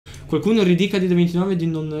Qualcuno ridica di 29 di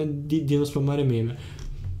non spammare meme.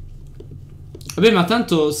 Vabbè, ma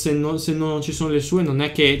tanto se non ci sono le sue non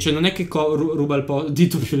è che, cioè non è che ruba il posto,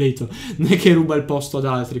 dito più letto, non è che ruba il posto ad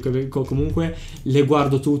altri, comunque le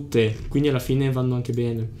guardo tutte, quindi alla fine vanno anche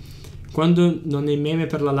bene. Quando non è meme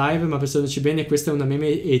per la live, ma pensandoci bene, questa è una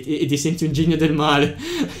meme e ti senti un genio del male.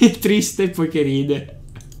 È triste e poi che ride.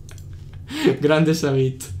 Grande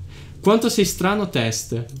Savit. Quanto sei strano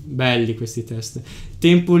test. Belli questi test.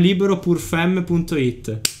 Tempo libero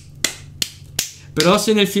purfem.it. Però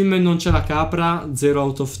se nel film non c'è la capra,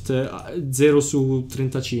 0 su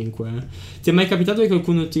 35. Ti è mai capitato che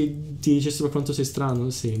qualcuno ti dicesse quanto sei strano?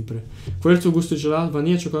 Sempre. Qual è il tuo gusto gelato?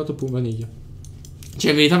 Vaniglia, cioccolato oppure vaniglia? Cioè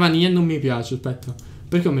in verità vaniglia non mi piace. Aspetta,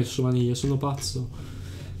 perché ho messo vaniglia? Sono pazzo.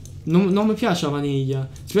 Non mi piace la vaniglia.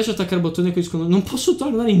 Ti piace attaccare il bottone con gli sconosciuti? Non posso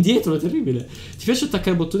tornare indietro, è terribile. Ti piace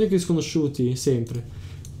attaccare il bottone con gli sconosciuti? Sempre.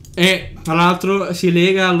 E tra l'altro si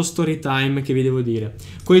lega allo story time che vi devo dire.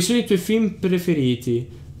 Quali sono i tuoi film preferiti?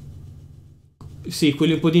 Sì,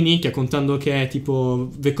 quelli un po' di nicchia, contando che è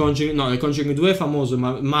tipo The Conjuring. No, The Conjuring 2 è famoso,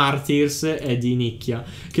 ma Martyrs è di nicchia.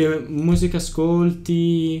 Che musica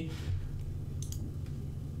ascolti?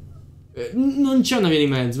 Non c'è una via di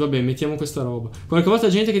mezzo. Vabbè, mettiamo questa roba. Qualche volta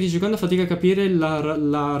gente che dice quando fatica a capire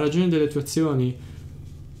la ragione delle tue azioni.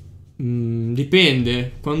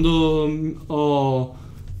 Dipende. Quando ho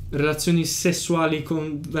relazioni sessuali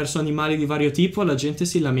verso animali di vario tipo, la gente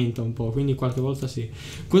si lamenta un po', quindi qualche volta sì.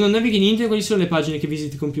 Quando navighi in internet, quali sono le pagine che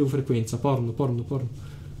visiti con più frequenza? Porno.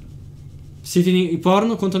 I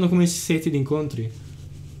porno contano come siti di incontri.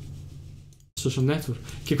 Social network.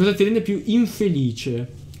 Che cosa ti rende più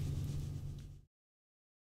infelice?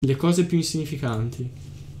 Le cose più insignificanti.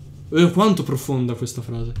 Quanto profonda questa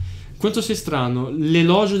frase. Quanto sei strano.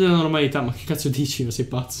 L'elogio della normalità. Ma che cazzo dici? Ma sei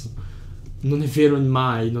pazzo? Non è vero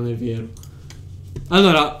mai, non è vero.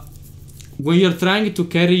 Allora, when you're trying to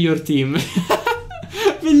carry your team.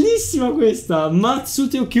 Bellissima questa.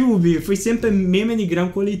 Matsute Okyubi, fai sempre meme di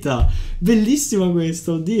gran qualità. Bellissima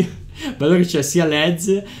questa, oddio. Bello che c'è sia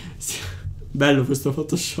LEDs bello questo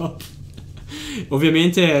Photoshop.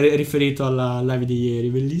 Ovviamente è riferito alla live di ieri.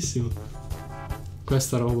 Bellissimo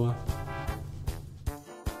questa roba.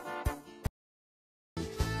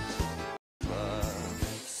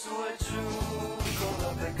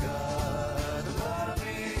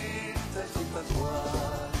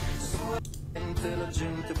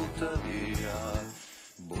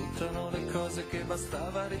 Buttano le cose che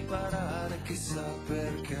bastava riparare, chissà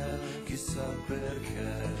perché.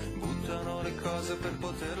 Buttano le cose per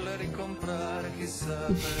poterle ricomprare, chissà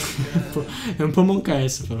perché. È un po' Monka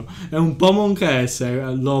S però. È un po' Monka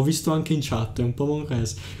S, l'ho visto anche in chat, è un po' Monka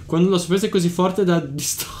S. Quando la sorpresa è così forte da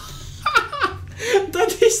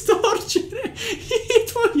distorcere i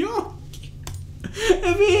tuoi occhi.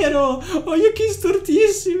 È vero, ho gli occhi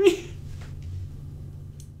stortissimi.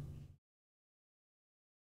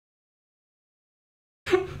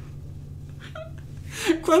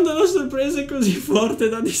 Quando la sorpresa è così forte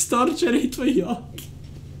da distorcere i tuoi occhi.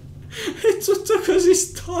 È tutto così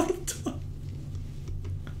storto.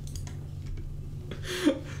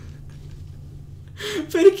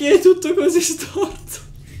 Perché è tutto così storto?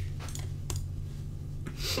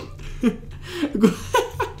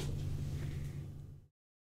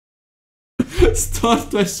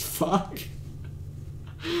 Storto as fuck.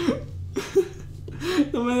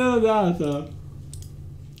 Non me l'hanno data.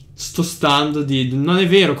 Sto stando di... Non è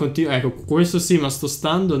vero, ecco, questo sì, ma sto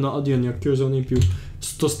stando no. Oddio, ne ho chiuso uno in più.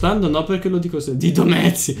 Sto stando no, perché lo dico sempre. Dito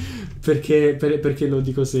Mezzi, perché lo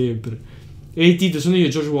dico sempre. Ehi Tito, sono io,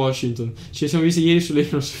 George Washington. Ci siamo visti ieri sulle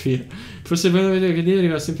Ionosfera. Forse voi non vedete che dire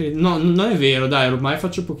arriva sempre... No, non è vero, dai, ormai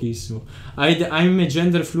faccio pochissimo. I'm a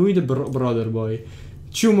gender fluid brother boy.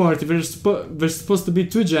 Two more, there's supposed to be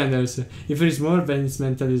two genders. If there is more, then it's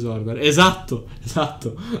mental disorder. Esatto.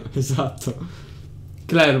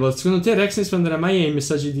 Clairvolt, secondo te Rex risponderà mai ai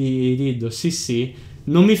messaggi di Diddo? Sì.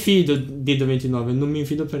 Non mi fido di Diddo29, non mi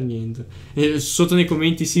fido per niente. E sotto nei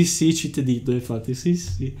commenti sì, cheat Diddo, infatti, sì.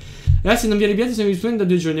 Ragazzi, non vi arrabbiate se mi rispondi da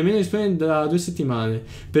 2 giorni, almeno rispondi da 2 settimane.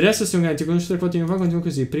 Per adesso siamo grandi, ti ho conosciuto 4 anni fa, continuo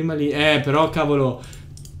così. Prima lì, però cavolo,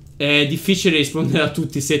 è difficile rispondere a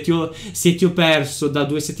tutti. Se ti ho perso da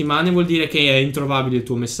 2 settimane vuol dire che è introvabile il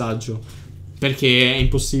tuo messaggio. Perché è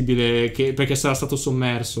impossibile, perché sarà stato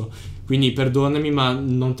sommerso. Quindi perdonami, ma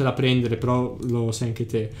non te la prendere, però lo sai anche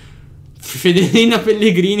te. Fedelina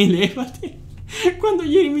Pellegrini, levati. Quando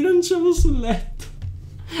ieri mi lanciavo sul letto.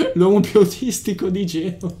 L'uomo più autistico di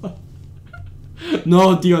Genova. No,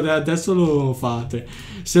 oddio, adesso lo fate.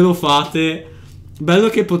 Se lo fate... Bello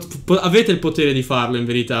che avete il potere di farlo, in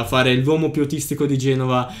verità. Fare l'uomo più autistico di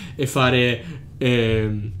Genova e fare...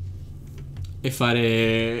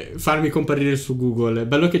 e farmi comparire su Google. È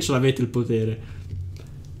bello che ce l'avete il potere.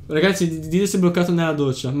 Ragazzi, dite se è bloccato nella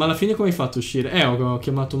doccia. Ma alla fine come hai fatto a uscire? Ho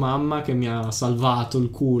chiamato mamma che mi ha salvato il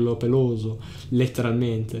culo peloso,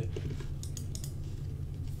 letteralmente.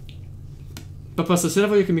 Papà, stasera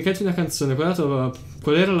voglio che mi canti una canzone.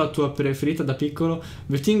 Qual era la tua preferita da piccolo?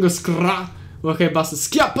 Vertingo scra. Ok, basta.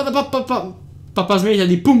 Schiappa da papà. Papà, smettila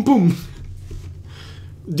di pum pum.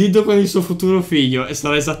 Dido con il suo futuro figlio. E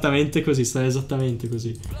sarà esattamente così. Sarà esattamente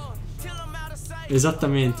così.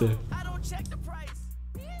 Esattamente.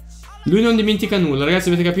 Lui non dimentica nulla. Ragazzi,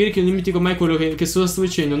 dovete capire che non dimentico mai quello che stavo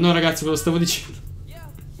dicendo. No, ragazzi, cosa stavo dicendo?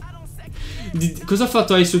 Cosa ha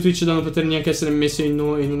fatto Ai su Twitch da non poter neanche essere messo in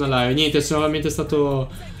una live? Niente, è solamente stato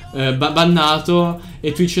bannato.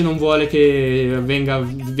 E Twitch non vuole che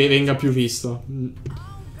venga più visto.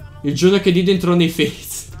 Il giorno che Dido entrò nei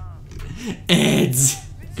Fates.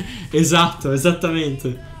 Esatto,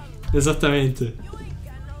 esattamente. Esattamente.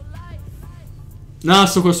 No,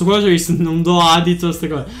 su quello che ho visto. Non do adito a queste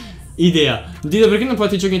cose. Idea. Dido, perché non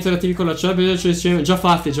fate i giochi interattivi con la chat? Già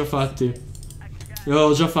fatti.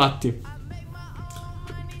 L'ho già fatti.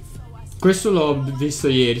 Questo l'ho visto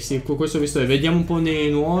ieri, sì, questo l'ho visto ieri. Vediamo un po' nei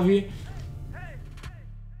nuovi.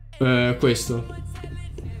 Questo.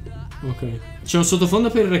 Ok. C'è un sottofondo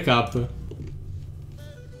per il recap.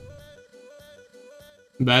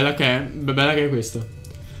 Bella che è questo.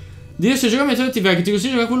 Dio, se gioca a metodi vecchi, ti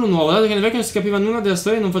consiglio giocare quello nuovo. Dato che nel vecchio non si capiva nulla della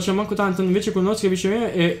storia e non faceva manco tanto. Invece quello nuovo si capisce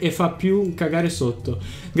meglio e fa più cagare sotto.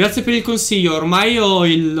 Grazie per il consiglio. Ormai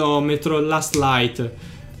ho metro Last Light.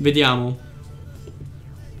 Vediamo.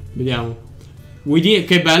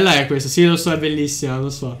 Che bella è questa. Sì, lo so, è bellissima, lo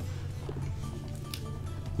so.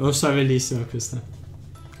 Lo so, è bellissima questa.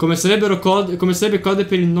 Come sarebbe code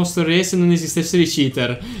per il nostro re se non esistessero i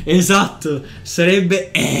cheater. Esatto.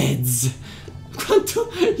 Sarebbe Eds. Quanto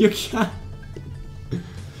io chiamo.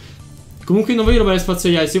 Comunque non voglio rubare spazio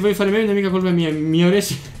agli altri. Se voglio fare meme non è mica colpa mia. Mio re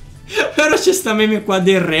però c'è sta meme qua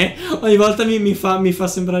del re. Ogni volta mi fa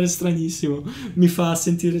sembrare stranissimo. Mi fa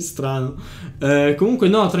sentire strano. Comunque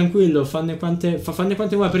no, tranquillo. Fanne quante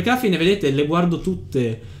vuoi. Perché alla fine vedete le guardo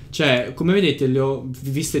tutte. Cioè come vedete le ho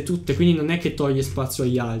viste tutte. Quindi non è che toglie spazio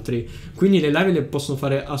agli altri. Quindi le live le possono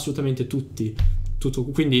fare assolutamente tutti.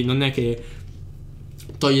 Quindi non è che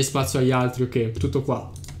toglie spazio agli altri. Ok, tutto qua.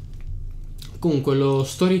 Comunque lo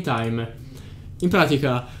story time. In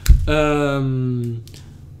pratica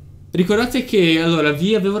ricordate che allora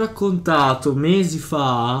vi avevo raccontato mesi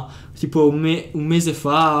fa, tipo un mese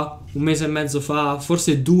fa, un mese e mezzo fa,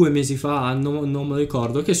 forse 2 mesi fa, non me lo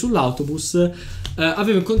ricordo, che sull'autobus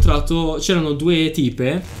avevo incontrato, c'erano 2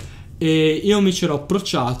 tipe e io mi c'ero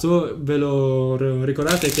approcciato. Ve lo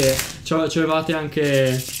ricordate che ci avevate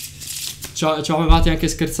anche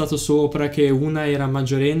scherzato sopra che una era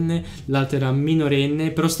maggiorenne, l'altra era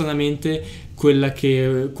minorenne, però stranamente quella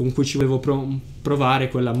con cui ci volevo provare,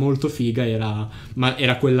 quella molto figa, era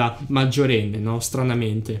quella maggiorenne, no?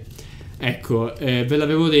 Stranamente. Ecco, ve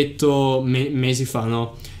l'avevo detto mesi fa,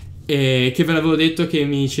 no? Che ve l'avevo detto che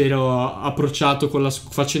mi c'ero approcciato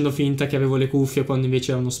facendo finta che avevo le cuffie quando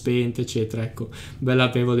invece erano spente, eccetera. Ecco, ve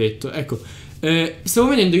l'avevo detto. Ecco, stavo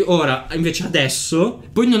vedendo ora, invece adesso,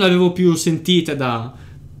 poi non l'avevo più sentita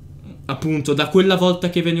appunto, da quella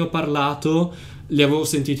volta che ve ne ho parlato, le avevo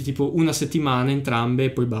sentite tipo una settimana entrambe e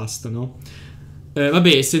poi basta, no?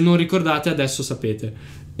 Vabbè, se non ricordate adesso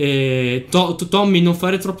sapete. Tommy, non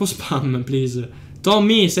fare troppo spam, please.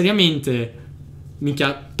 Tommy, seriamente.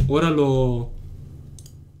 Minchia, ora lo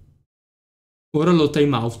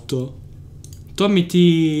time out. Tommy,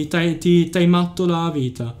 ti time out la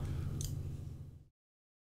vita.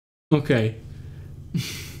 Ok.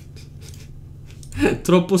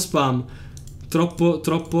 Troppo spam.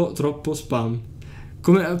 Troppo spam.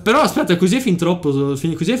 Però aspetta, così è fin troppo.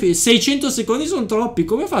 Così è 600 secondi sono troppi.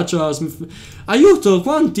 Come faccio a aiuto,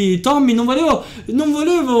 quanti? Tommy, non volevo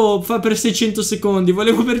fare per 600 secondi.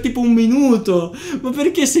 Volevo per tipo 1 minuto. Ma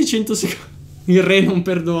perché 600 secondi? Il re non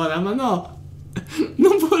perdona. Ma no,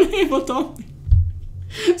 non volevo, Tommy.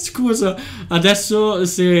 Scusa, adesso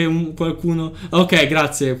se qualcuno... Ok,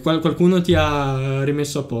 grazie, qualcuno ti ha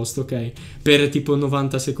rimesso a posto, ok? Per tipo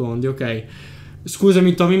 90 secondi, ok?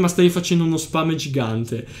 Scusami Tommy, ma stavi facendo uno spam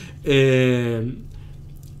gigante. E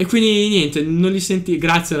quindi niente, non li senti...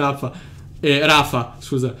 Grazie Rafa,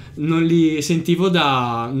 scusa. Non le sentivo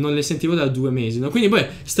da 2 mesi, no? Quindi poi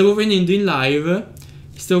stavo venendo in live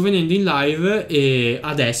e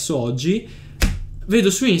adesso, oggi, vedo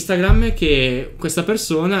su Instagram che questa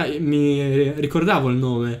persona, mi ricordavo il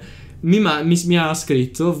nome, mi ha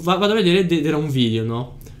scritto, vado a vedere ed era un video,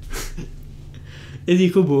 no? E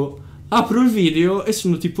dico, boh, apro il video e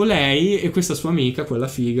sono tipo lei e questa sua amica, quella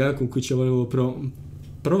figa con cui ci volevo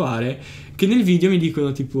provare, che nel video mi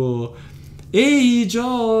dicono tipo: ehi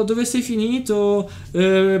Gio, dove sei finito?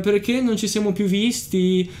 Perché non ci siamo più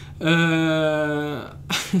visti?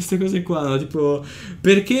 Queste cose qua, no? Tipo,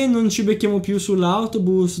 perché non ci becchiamo più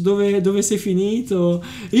sull'autobus? Dove sei finito?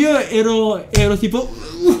 Io ero tipo,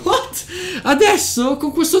 what? Adesso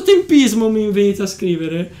con questo tempismo mi venite a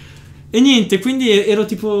scrivere? E niente, quindi ero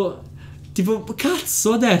tipo,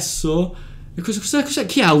 cazzo, adesso? E cos'è?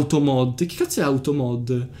 Chi è Automod? Chi cazzo è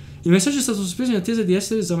Automod? Il messaggio è stato sospeso in attesa di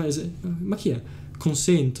essere esaminato. Ma chi è?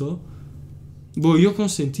 Consento? Boh, io ho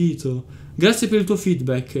consentito. Grazie per il tuo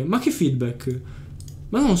feedback. Ma che feedback?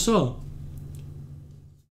 Ma non lo so.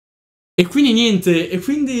 E quindi niente. E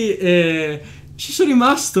quindi ci sono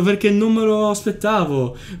rimasto perché non me lo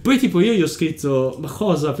aspettavo. Poi tipo io gli ho scritto: ma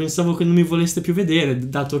cosa? Pensavo che non mi voleste più vedere,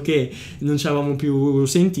 dato che non ci avevamo più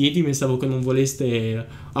sentiti. Pensavo che non voleste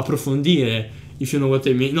approfondire. If you know what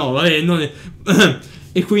I mean. No, vabbè, non è...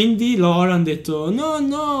 E quindi loro hanno detto: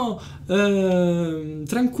 no,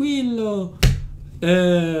 tranquillo,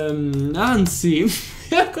 anzi,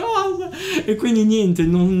 cosa? E quindi niente,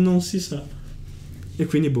 non si sa. E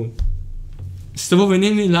quindi boom. Stavo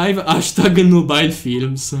venendo in live, hashtag Mobile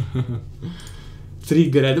Films.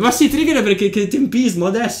 Triggered. Ma sì, triggered perché che tempismo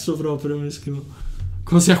adesso proprio mi scrivo.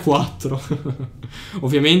 Cose a 4.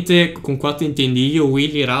 Ovviamente con 4 intendi io,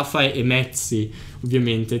 Willy, Rafa e Mezzi.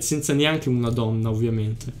 Ovviamente, senza neanche una donna,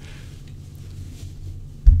 ovviamente.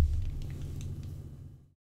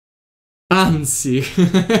 Anzi,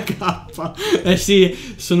 K. Eh sì,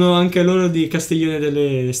 sono anche loro di Castiglione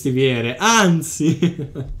delle Stiviere. Anzi.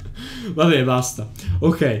 Vabbè, basta.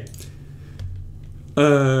 Ok.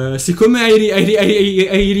 Siccome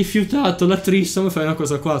hai rifiutato la Trissam, fai una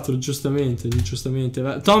cosa a 4, giustamente.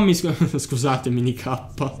 Tommy, scusatemi, di K.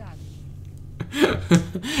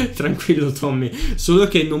 Tranquillo Tommy, solo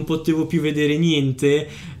che non potevo più vedere niente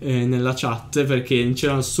nella chat perché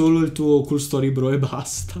c'era solo il tuo cool story bro e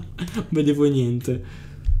basta. Non vedevo niente.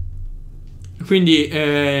 Quindi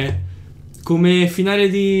come finale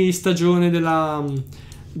di stagione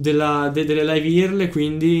delle live IRL,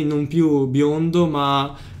 quindi non più biondo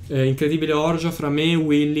ma incredibile orgia fra me,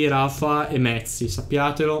 Willy, Rafa e Mezzi,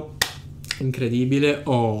 sappiatelo. Incredibile.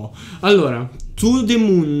 Oh, allora, To The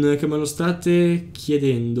Moon, che me lo state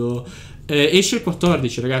chiedendo, esce il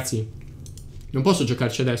 14, ragazzi. Non posso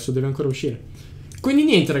giocarci adesso, deve ancora uscire. Quindi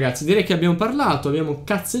niente, ragazzi, direi che abbiamo parlato, abbiamo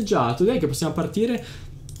cazzeggiato, direi che possiamo partire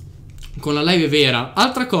con la live vera.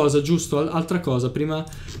 Altra cosa, giusto? Altra cosa, prima...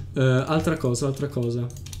 altra cosa,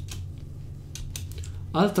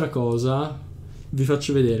 vi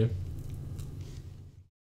faccio vedere.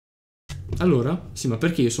 Allora, sì, ma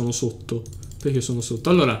perché io sono sotto?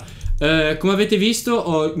 Allora, come avete visto,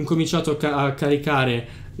 ho incominciato a caricare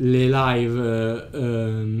le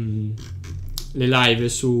live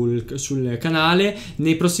sul canale.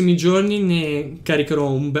 Nei prossimi giorni ne caricherò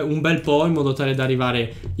un bel po' in modo tale da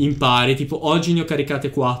arrivare in pari. Tipo oggi ne ho caricate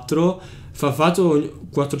 4. Fatto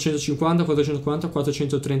 450, 440,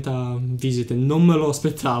 430 visite. Non me lo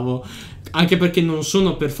aspettavo, anche perché non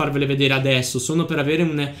sono per farvele vedere adesso, sono per avere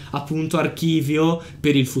un appunto archivio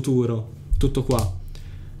per il futuro. Tutto qua.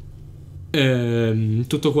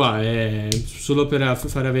 Tutto qua è solo per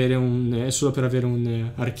far avere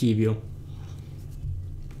un archivio.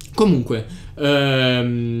 Comunque,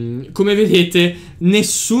 come vedete,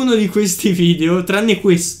 nessuno di questi video, tranne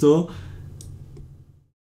questo,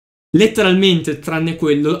 letteralmente tranne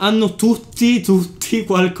quello, hanno tutti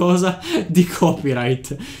qualcosa di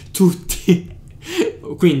copyright. Tutti.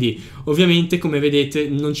 Quindi, ovviamente, come vedete,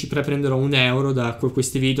 non ci prenderò un euro da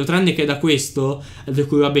questi video, tranne che da questo, da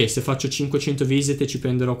cui, vabbè, se faccio 500 visite ci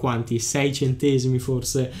prenderò quanti? 6 centesimi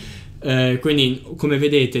forse. Quindi, come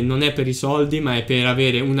vedete, non è per i soldi, ma è per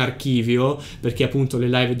avere un archivio, perché appunto le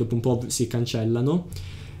live dopo un po' si cancellano.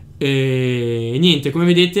 E niente, come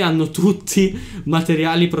vedete, hanno tutti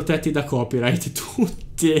materiali protetti da copyright,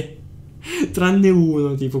 tutti, tranne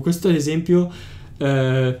uno, tipo questo ad esempio,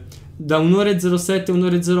 da 1 ora e 07 a 1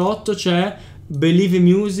 ora e 08 c'è Believe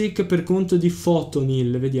Music per conto di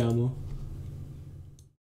Photonil, vediamo.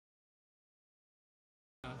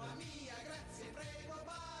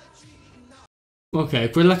 Ok,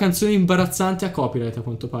 quella canzone imbarazzante a copyright a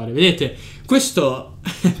quanto pare. Vedete, questo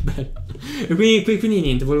è bello. E quindi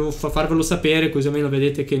niente, volevo farvelo sapere, così almeno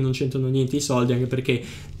vedete che non c'entrano niente i soldi, anche perché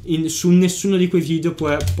su nessuno di quei video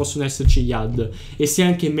possono esserci gli ad. E se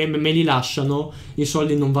anche me li lasciano, i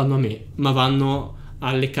soldi non vanno a me, ma vanno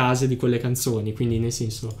alle case di quelle canzoni. Quindi nel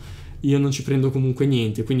senso, io non ci prendo comunque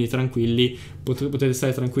niente, quindi tranquilli, potete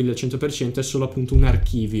stare tranquilli al 100%, è solo appunto un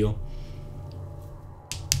archivio.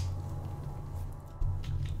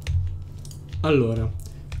 Allora,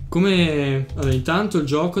 allora, intanto il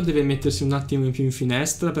gioco deve mettersi un attimo in più in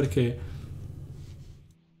finestra perché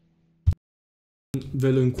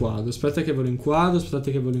ve lo inquadro. Aspetta che ve lo inquadro,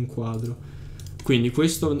 aspetta che ve lo inquadro. Quindi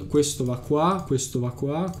questo va qua, questo va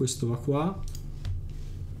qua, questo va qua,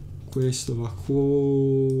 questo va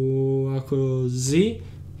qua così,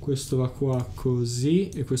 questo va qua così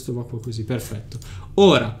e questo va qua così. Perfetto.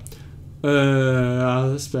 Ora,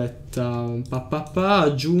 aspetta,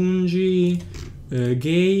 aggiungi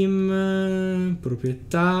game,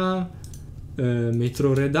 proprietà,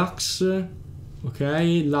 Metro Redux. Ok,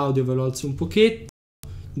 l'audio ve lo alzo un pochetto.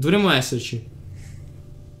 Dovremmo esserci.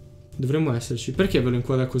 Dovremmo esserci. Perché ve lo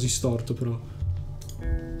inquadra così storto però?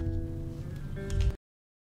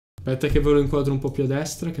 Aspetta che ve lo inquadro un po' più a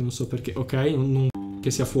destra, che non so perché. Ok, non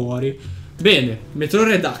che sia fuori. Bene, Metro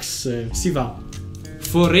Redux, si va.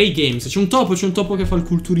 Foray Games. C'è un topo che fa il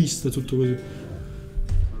culturista, tutto così.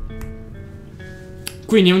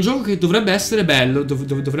 Quindi è un gioco che dovrebbe essere bello,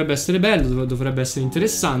 dovrebbe essere bello, dovrebbe essere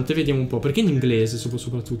interessante. Vediamo un po', perché in inglese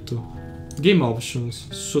soprattutto. Game options,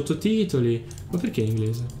 sottotitoli. Ma perché in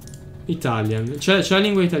inglese? Italian, c'è la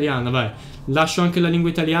lingua italiana, vai. Lascio anche la lingua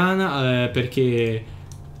italiana perché...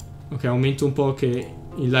 Ok, aumento un po' che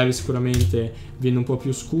in live sicuramente viene un po'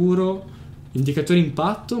 più scuro. Indicatore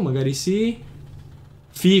impatto, magari sì.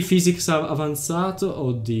 Physics avanzato,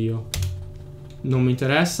 oddio. Non mi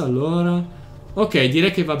interessa allora. Ok,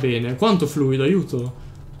 direi che va bene. Quanto fluido, aiuto.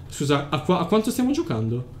 Scusa, a quanto stiamo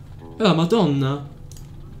giocando? Madonna.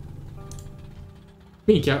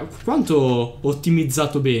 Minchia, quanto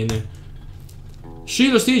ottimizzato bene.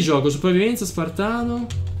 Scegli lo stile di gioco, sopravvivenza, spartano.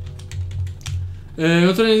 Ah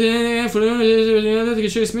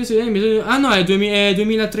no, è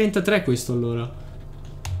 2033 questo allora.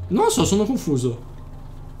 Non lo so, sono confuso.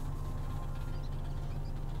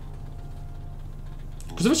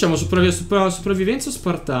 Cosa facciamo? Sopravvivenza o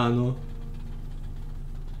spartano?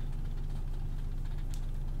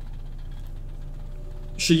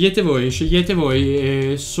 Scegliete voi.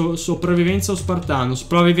 Sopravvivenza o spartano?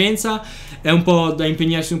 Sopravvivenza è un po' da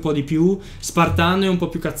impegnarsi un po' di più. Spartano è un po'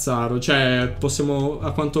 più cazzaro. Cioè, possiamo,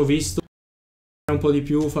 a quanto ho visto, fare un po' di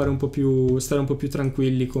più, stare un po' più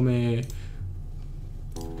tranquilli come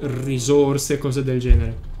risorse, cose del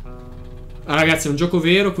genere. Ragazzi, è un gioco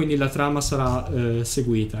vero, quindi la trama sarà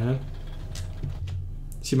seguita,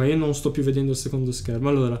 Sì, ma io non sto più vedendo il secondo schermo.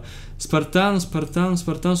 Allora, spartano,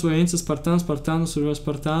 sopravvivenza,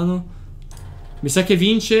 spartano. Mi sa che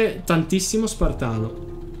vince tantissimo spartano.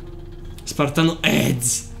 Spartano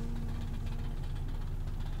Heads.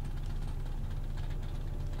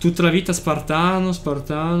 Tutta la vita spartano.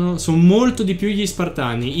 Sono molto di più gli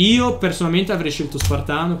spartani. Io personalmente avrei scelto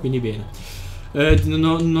spartano, quindi bene.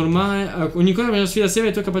 Normale. Ogni cosa è una sfida assieme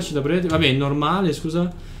alle tue capacità. Vabbè, normale,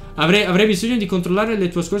 scusa. Avrei bisogno di controllare le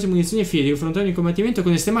tue scorse munizioni e fili, di affrontare il combattimento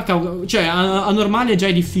con estrema causa. Cioè, a normale già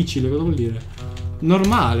è difficile, cosa vuol dire?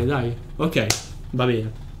 Normale, dai. Ok, va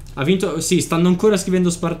bene. Ha vinto. Sì, stanno ancora scrivendo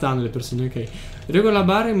spartano le persone, ok. Regola la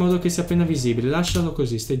barra in modo che sia appena visibile. Lascialo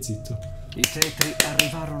così, stai zitto. I tetri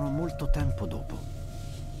arrivarono molto tempo dopo.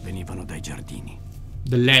 Venivano dai giardini.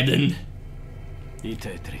 Dell'Eden. I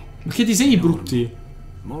tetri. Ma che disegni enormi, brutti.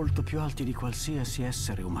 molto più alti di qualsiasi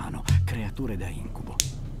essere umano, creature da incubo.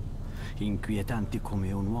 Inquietanti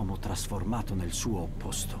come un uomo trasformato nel suo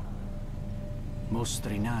opposto.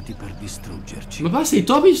 Mostri nati per distruggerci. Ma basta, i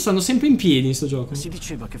topi stanno sempre in piedi in sto gioco. Si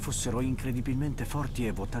diceva che fossero incredibilmente forti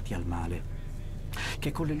e votati al male.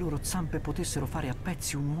 Che con le loro zampe potessero fare a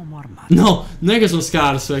pezzi un uomo armato. No, non è che sono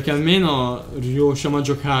scarso, è che almeno riusciamo a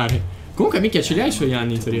giocare. Comunque, mica ce li ha i suoi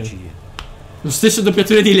anni in teoria. Lo stesso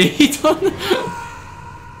doppiatore di Layton.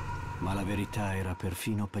 Ma la verità era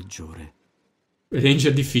perfino peggiore.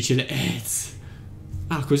 Ranger difficile.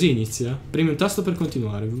 Ah, così inizia. Premi un tasto per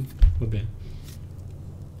continuare. Va bene.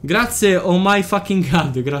 Grazie, oh my fucking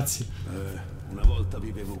god, grazie. Una volta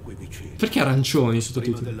vivevo qui vicino. Perché arancioni Prima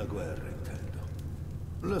sottotitoli? della guerra, intendo.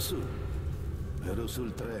 Lassù. Ero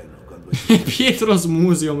sul treno quando Pietro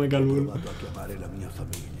Smusi, ho Megalun. provato a chiamare la mia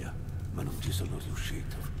famiglia, ma non ci sono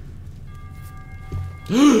riuscito.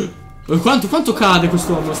 Quanto cade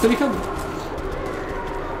quest'uomo? Stavi cadendo.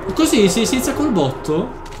 Così si inizia col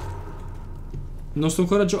botto? Non sto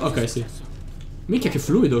ancora giocando. Ok, sì. Minchia che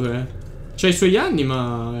fluido che è. C'ha i suoi anni,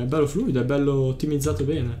 ma è bello fluido, è bello ottimizzato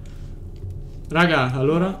bene. Raga,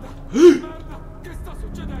 allora. Che sta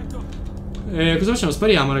succedendo? Cosa facciamo?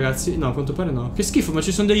 Spariamo, ragazzi? No, a quanto pare no. Che schifo, ma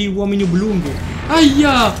ci sono degli uomini oblunghi.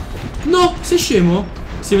 Aia! No, sei scemo?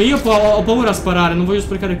 Sì, ma io ho paura a sparare, non voglio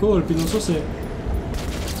sprecare colpi, non so se...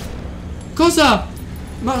 Cosa?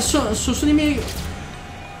 Ma sono i miei...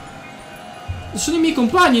 Sono i miei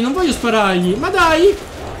compagni, non voglio sparargli. Ma dai!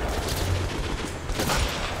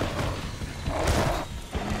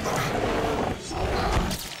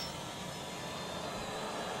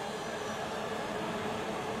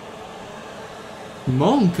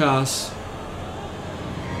 Moncas.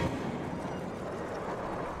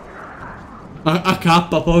 AK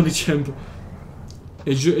Pogchamp.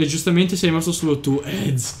 E giustamente sei rimasto solo tu,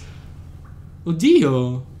 Eds.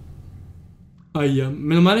 Oddio. Aia,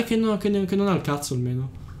 meno male che non ha il cazzo almeno.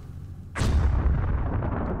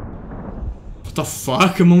 What the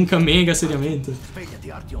fuck, Monca Mega, seriamente. Svegliati,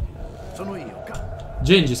 Artyom. Sono io,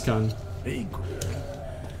 Gengis Khan. Incubo.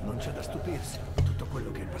 Non c'è da stupirsi di tutto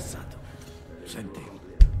quello che è passato. Senti,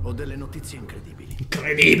 ho delle notizie incredibili.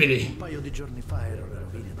 Incredibili. Un paio di giorni fa ero alla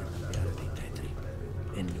rovina dell'alveare dei tetri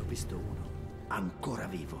e ne ho visto uno, ancora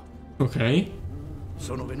vivo. Ok.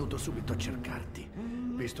 Sono venuto subito a cercarti,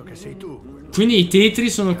 visto che sei tu. Quindi i tetri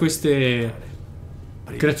sono queste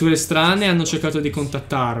creature strane e hanno cercato di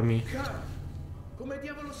contattarmi. Come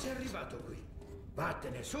diavolo sei arrivato qui?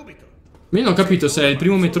 Vattene subito. Ma io non ho capito se è il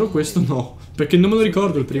primo metro o questo no. Perché non me lo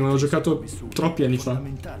ricordo il primo, l'ho giocato troppi anni È fa.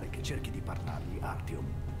 fondamentale che cerchi di parlargli, Artyom.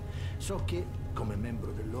 So che, come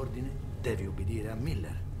membro dell'ordine, devi obbedire a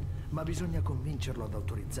Miller, ma bisogna convincerlo ad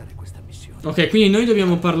autorizzare questa missione. Ok, quindi noi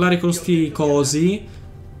dobbiamo parlare con sti cosi,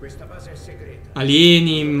 Questa base è segreta.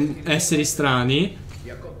 alieni, esseri strani. Ti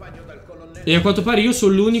accompagno dal colonnello. E a quanto pare io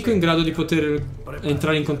sono l'unico in grado di poter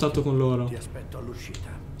entrare in contatto con loro. Ti aspetto all'uscita.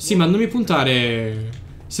 Sì, ma non mi puntare.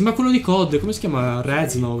 Sembra quello di COD, come si chiama?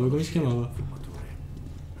 Reznov, come si chiamava?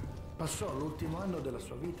 Passò l'ultimo anno della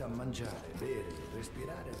sua vita a mangiare, bere,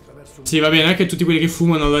 respirare attraverso un... Sì, va bene, anche tutti quelli che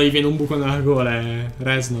fumano allora gli viene un buco nella gola, è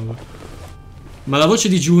Reznov. Ma la voce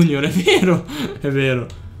di Junior, è vero, è vero.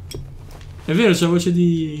 È vero, c'è la voce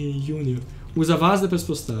di Junior. Usa VASD per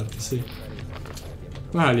spostarti, sì.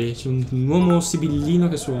 Guarda lì, c'è un uomo sibillino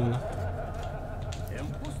che suona.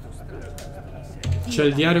 C'è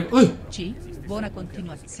il diario... Oh! C. Buona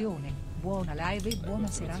continuazione, buona live e buona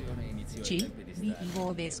serata. C.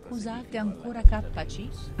 Vive, scusate ancora KC.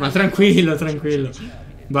 Ma tranquillo, tranquillo.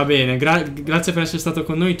 Va bene, grazie per essere stato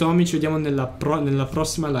con noi Tommy, ci vediamo nella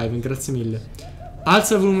prossima live, grazie mille.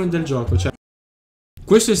 Alza il volume del gioco, cioè.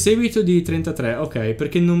 Questo è il seguito di 33, ok,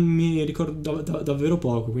 perché non mi ricordo davvero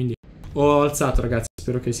poco, quindi ho alzato ragazzi,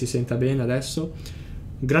 spero che si senta bene adesso.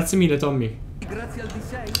 Grazie mille Tommy. Grazie al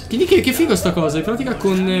D6. Quindi che figo sta cosa, in pratica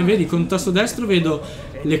con, vedi, con il tasto destro vedo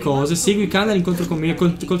le cose, segui il canale, incontro con me,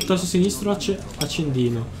 col tasto sinistro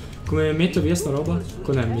accendino. Come metto via sta roba?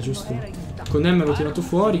 Con M, giusto? Con M l'ho tirato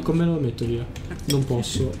fuori, come lo metto via? Non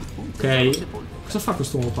posso. Ok. Cosa fa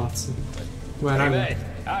questo uomo pazzo? Guarda, raga.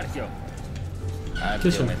 Archio. Che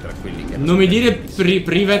c'è? È tra quelli che Non mi dire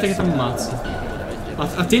private che ti ammazzo.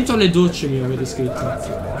 Attento alle docce mi avete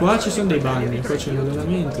scritto. Qua ci sono dei bagni, qua c'è un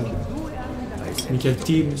allenamento. Minchia,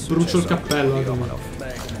 ti brucio il cappello.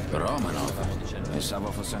 Romanov.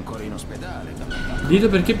 Pensavo fosse ancora in ospedale. Dite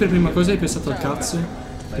perché per prima cosa hai pensato al cazzo?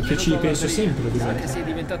 Perché ci penso sempre, ovviamente. sei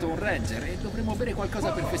diventato un ranger e dovremmo bere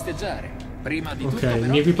qualcosa per festeggiare. Prima di Ok, tutto, il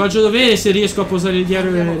però, mio equipaggio dov'è se riesco a posare il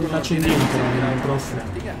diario e l'accendino però, prof.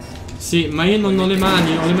 Sì, ma io non ho le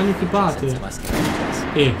mani equipate. sono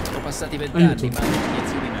passati 20 aiuto. anni, ma le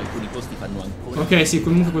iniezioni in alcuni posti fanno ancora. Ok, sì,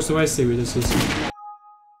 comunque questo va il seguito, sì, sì.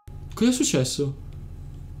 Cosa è successo?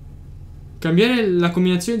 Cambiare la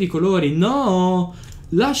combinazione di colori? No!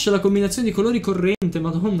 Lascia la combinazione di colori corrente,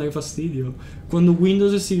 madonna che fastidio. Quando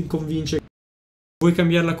Windows si convince che vuoi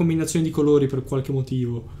cambiare la combinazione di colori per qualche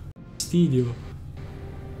motivo. Fastidio.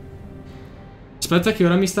 Aspetta che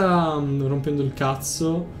ora mi sta rompendo il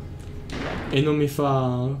cazzo e non mi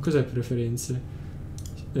fa... Cos'è preferenze?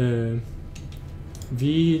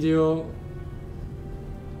 Video...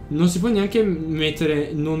 Non si può neanche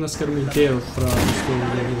mettere non a schermo intero fra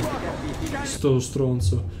sto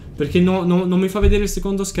stronzo. Perché non mi fa vedere il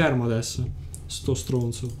secondo schermo adesso. Sto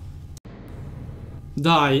stronzo.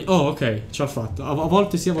 Dai. Oh, ok. Ce l'ha fatta. A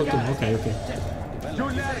volte sì, a volte no. Ok,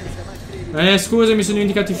 ok. Scusami, mi sono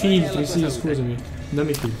dimenticato i filtri. Sì, scusami.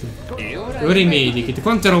 Dammi i filtri. E ora i medikit.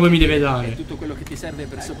 Quante robe mi deve dare? Tutto quello che ti serve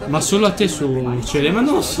per sopravvivere. Ma solo a te su cielo. Ma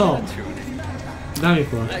non lo so. Dammi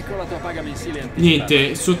qua. Ecco la tua paga mensile anticipata.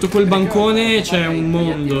 Niente, sotto quel bancone c'è un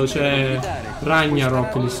mondo, c'è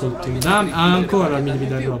Ragnarok lì sotto. Ancora mi devi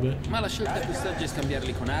dare robe. Ma la scelta più saggia è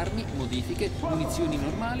scambiarli con armi, modifiche, munizioni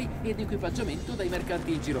normali ed equipaggiamento dai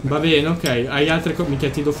mercanti in giro per Va bene, ok. Hai altre cose. Mica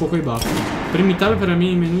ti do fuoco ai baffi. Premi tab per i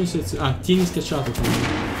menu selezionati. Ah, tieni schiacciato.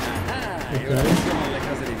 e ora siamo alle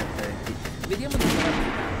cose divertenti. Vediamo di trovarti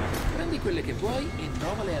un'arma. Prendi quelle che vuoi e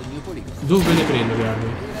trovale al mio poligono. Dove le prendo le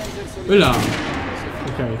armi? Quella.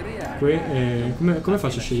 Ok. Come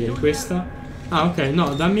faccio a scegliere? Questa? Ah, ok,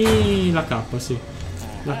 no, dammi la K, sì.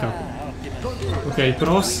 La K. Ok, il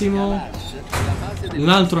prossimo. Un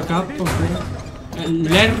altro K ancora.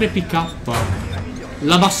 L'RPK.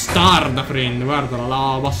 La bastarda prendo, guardala,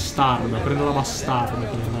 la bastarda. Prendo la bastarda.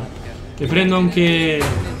 E prendo anche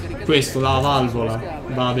questo, la valvola.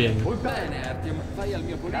 Va bene.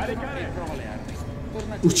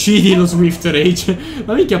 Uccidi lo Swift Rage.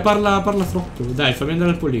 Ma minchia, parla troppo. Dai, fammi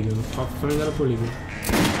andare al poligono. Fammi andare al poligono.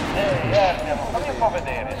 Fammi un po'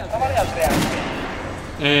 vedere. Sono le altre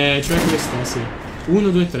armi. Cioè questa, sì. 1,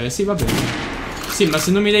 2, 3, sì, va bene. Sì, ma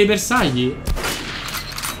se non mi dai i bersagli.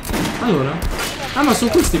 Allora. Ah, ma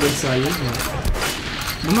sono questi i bersagli? No.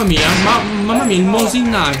 Mamma mia, mamma mia, il Mosin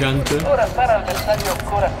Nagant. Ora spara al bersaglio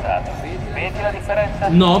corazzato. Vedi la differenza?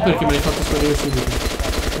 No, perché me l'hai fatto sparire subito.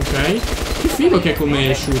 Ok. Che figo che è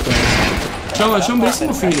come shooter. C'ha un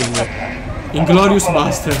bellissimo feeling. Inglorious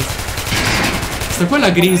Bastard. Sta qua è la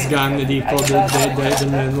Grease Gun di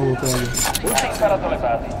del nuovo Code. Hai imparato le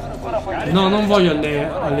basi. Ora puoi... No, non voglio alle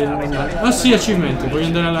ah sì, achievement, voglio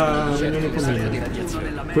andare alla riunione con Miller.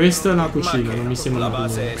 Questa è una cucina, non mi sembra una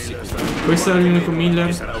base. Questa è la riunione con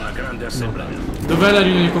Miller? No. Dov'è la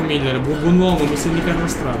riunione con Miller? Buon uomo, mi sei mica per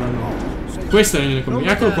strada, no. Questa è la riunione con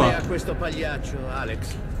Miller, eccolo qua. Questo pagliaccio, Alex.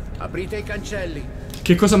 Aprite i cancelli.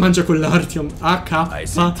 Che cosa mangia quell'Artium?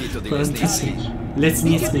 AK46. Let's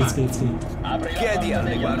need. Chiedi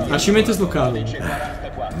alle guardie. Achievement slocale.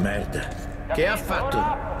 Merda. Che ha fatto?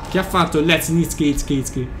 Che ha fatto? Let's need.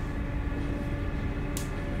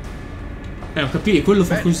 Ho capito, quello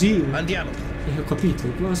fa così. Andiamo. Ho capito,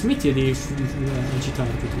 ma smetti di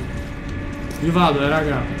agitarti tu. Io vado,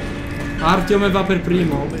 raga. Artium va per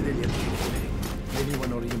primo.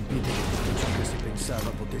 Venivano riempite di ciò che si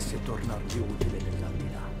pensava potesse tornargli utile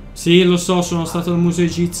nell'aldilà. Sì, lo so, sono stato al museo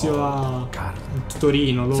egizio a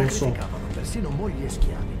Torino, lo so. Sacrificavano persino mogli e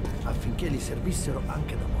schiavi affinché li servissero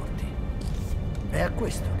anche da morti. È a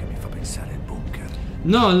questo che mi fa pensare il bunker.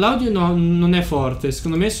 No, l'audio no, non è forte.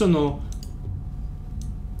 Secondo me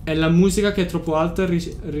è la musica che è troppo alta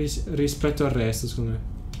rispetto al resto, secondo me.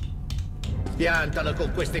 Piantalo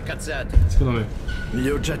con queste cazzate. Secondo me. Gli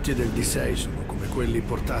oggetti del D6 sono come quelli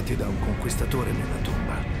portati da un conquistatore nella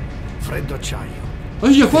tomba. Freddo acciaio.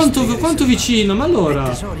 Oddio, quanto vicino, ma allora.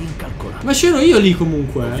 Tesori incalcolabili. Ma c'ero io lì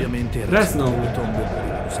comunque. Ovviamente il Rest resto no. delle tombe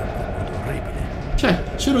morivano sempre in modo orribile. Cioè,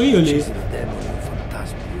 c'ero io lì. Uccisi da demoni o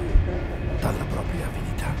fantasmi dalla propria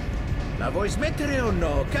avidità. La vuoi smettere o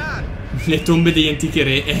no, Khan? Le tombe degli antichi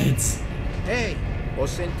re Eds. Ehi, ho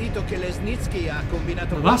sentito che Lesnitsky ha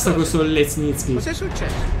combinato. Ma basta qualcosa. questo Lesnitsky. Cos'è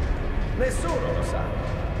successo? Nessuno lo sa.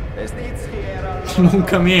 Lesnitsky era...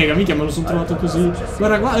 Monca mega, mica me lo sono trovato così.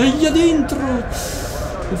 Guarda, è dentro.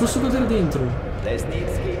 Lo posso godere dentro.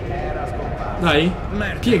 Lesnitsky era scomparso. Dai,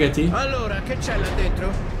 Merda. piegati. Allora, che c'è là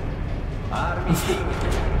dentro? Armi chimiche.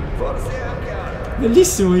 Forse anche armi.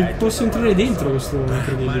 Bellissimo, posso entrare dentro questo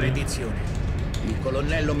incredibile. Maledizione. Il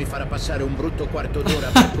colonnello mi farà passare un brutto quarto d'ora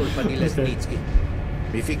per colpa di Lesnitsky.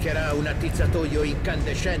 Mi ficcherà un attizzatoio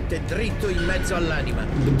incandescente dritto in mezzo all'anima.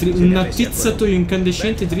 Un attizzatoio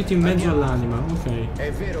incandescente dritto in mezzo all'anima, ok.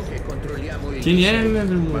 È vero che controlliamo il Tieni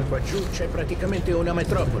D6, ma qua giù c'è praticamente una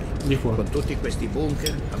metropoli. Di qua. Con tutti questi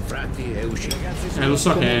bunker, anfratti e uscite. Lo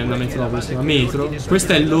so che è una metropoli, una metro.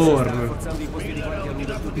 Questa è l'ore.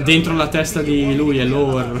 Dentro la testa di lui è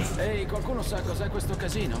l'ore. Ehi, qualcuno sa cos'è questo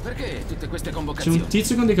casino? Perché tutte queste C'è convocazioni? un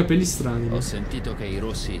tizio con dei capelli strani. Ho sentito che i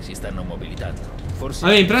rossi si stanno mobilitando. Forse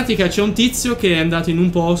Vabbè, in pratica c'è un tizio che è andato in un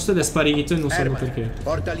posto ed è sparito e non so Herman, perché.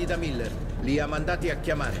 portali da Miller. Li ha mandati a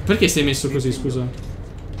chiamare. Perché sei messo così, scusa?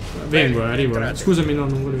 Vengo, arrivo. Scusami, no,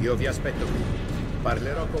 non volevo. Io vi aspetto qui.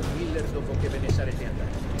 Parlerò con Miller dopo che ve ne sarete andati.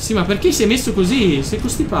 Sì, ma perché sei messo così? Sei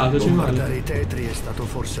costipato, c'è Bombardare male. i tetri è stato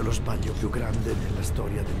forse lo sbaglio più grande nella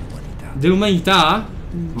storia dell'umanità. Dell'umanità?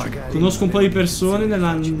 Magari Conosco un po' di persone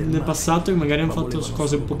avevano nel passato che magari hanno fatto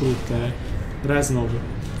cose un po' brutte, Resnov.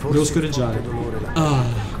 Devo scorreggiare. Ah,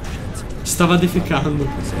 stava defecando.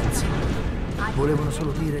 Volevano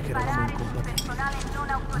solo dire che eravamo incompatibili.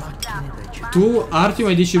 Macchine da eccezione. Tu, Artium,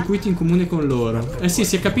 hai dei circuiti in comune con loro. Eh sì,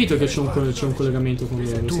 si è capito che c'è un collegamento con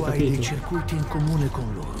loro, si Tu è hai dei capito. circuiti in comune con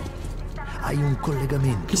loro. Hai un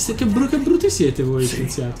collegamento. Che brutti siete voi, Sì.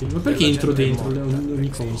 scienziati. Ma perché entro dentro ogni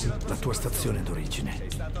cosa? La tua stazione d'origine.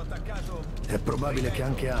 È probabile che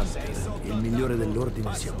anche Hunter, il migliore dell'ordine,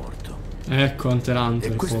 sia morto. Ecco, Hunter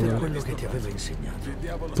Hunter, E questo è povero. quello che ti aveva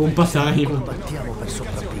insegnato. Pompa time. Combattiamo per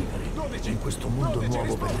sopravvivere in questo mondo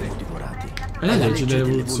nuovo verremo divorati. È la legge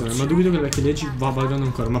dell'evoluzione, ma dubito che le vecchie leggi valgano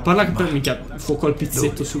ancora. Ma parla che per mica fuoco al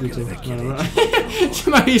pizzetto subito. Cioè,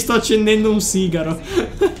 ma io sto accendendo un sigaro.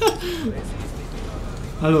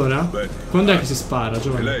 Allora, quando è che si spara,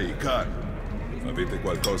 Giovanni? lei, Khan. Avete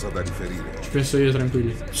qualcosa da riferire? Ci penso io,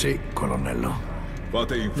 tranquilli. Sì, colonnello.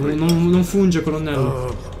 Fate in fretta. Non funge,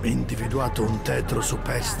 colonnello. Ho individuato un tetro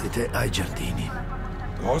superstite ai giardini.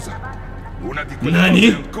 Cosa? Una di quelle cose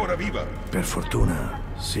è ancora viva? Per fortuna,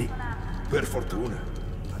 sì. Per fortuna.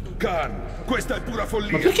 Khan, questa è pura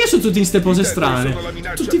follia. Ma perché sono tutti in ste pose strane?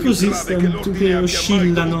 Tutti così stanno, che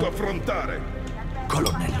oscillano.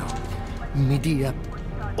 Colonnello, mi dia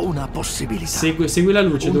una possibilità. Segui la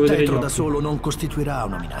luce, devo un vedere gli tetro da occhi. solo non costituirà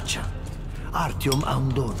una minaccia. Artyom ha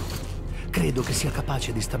un dono. Credo che sia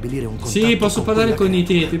capace di stabilire un contatto. Sì, posso parlare con i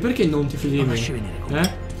creatura. tetri. Perché non ti fidi di me? Lasci venire con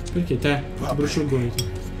me. Perché te? Ti brucio il gomito.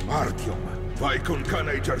 Artyom, vai con Khan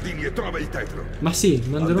ai giardini e trova il tetro. Ma sì,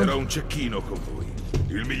 Manderò manderò. un cecchino con voi.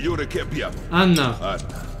 Il migliore che abbiamo.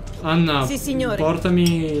 Anna, sì, signore.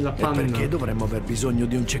 Portami la E panna. perché dovremmo aver bisogno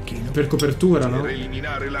di un cecchino? Per copertura, no? Per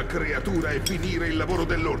eliminare la creatura e finire il lavoro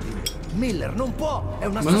dell'ordine. Miller, non può! È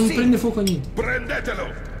un Ma assassino! non prende fuoco a niente.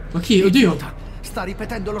 Prendetelo! Ma chi? Oddio! Sta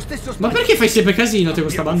ripetendo lo stesso Ma perché fai sempre casino te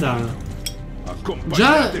questa bandana?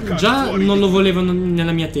 Già non lo volevano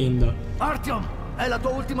nella mia tenda. Artyom, è la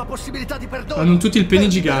tua ultima possibilità di perdono. Hanno tutti il pene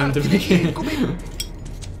gigante, perché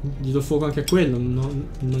gli do fuoco anche a quello, non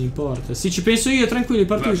importa. Sì, ci penso io, tranquilli,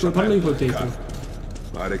 parlo io col tetro.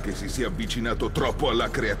 Pare che si sia avvicinato troppo alla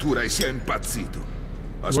creatura e sia impazzito.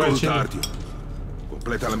 Ascolta, Artyom.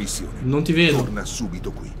 Completa la missione. Non ti vedo. Torna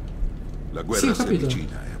subito qui. La guerra si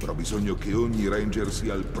avvicina e avrò bisogno che ogni ranger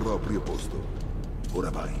sia al proprio posto. Ora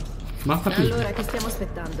vai. Ma ho capito. Allora, che stiamo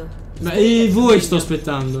aspettando? Ma e voi sto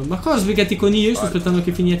aspettando? Ma cosa sbrigati con io? Io sto aspettando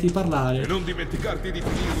che finiate di parlare. E non dimenticarti di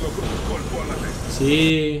finirlo con un colpo alla testa.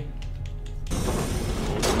 Sì.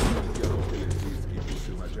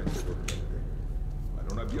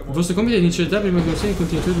 Il vostro compito è di incertare prima che non sia in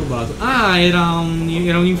continuazione rubato. Ah, era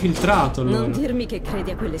un infiltrato allora. Non dirmi che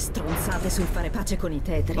credi a quelle stronzate sul fare pace con i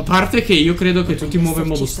tetri. A parte che io credo che tu ti muovi in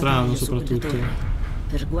modo strano, soprattutto.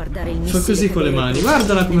 Per guardare il Fa così con le mani,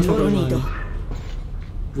 guardala come fa con le mani.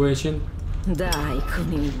 Vuoi Dai,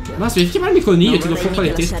 coniglio. Ma smetti di chiamarmi coniglio, ti do fuoco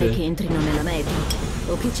alle tette. Che entrino nella metro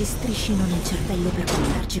o che ci striscino nel cervello per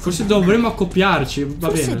comandarci. Forse dovremmo accoppiarci, va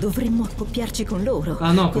bene. Forse dovremmo accoppiarci con loro.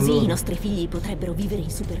 Ah no, con così loro. I nostri figli potrebbero vivere in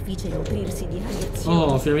superficie e nutrirsi di radiazioni.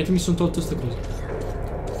 Oh, finalmente mi sono tolto queste cose.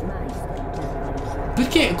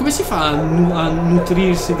 Perché? Come si fa a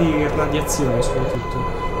nutrirsi di radiazione,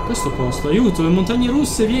 soprattutto? Questo posto, aiuto, le montagne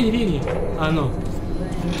russe, vieni. Ah no.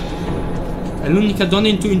 È l'unica donna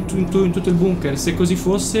in tutto il bunker. Se così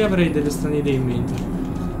fosse avrei delle strane idee in mente.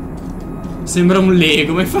 Sembra un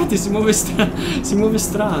Lego, ma infatti si muove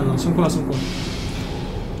strano. Sono qua.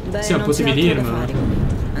 Beh, sì, ma potevi dirmelo.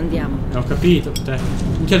 Andiamo. Ho capito, te.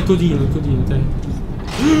 Minchia il codino, te.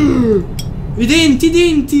 I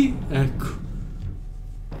denti! Ecco.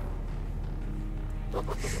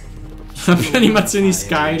 Ha più animazioni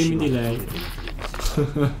Skyrim di lei.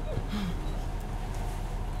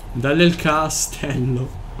 Dalle il castello.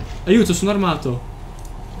 Aiuto, sono armato.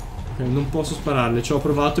 Ok, non posso spararle. Ci ho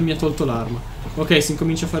provato e mi ha tolto l'arma. Ok, si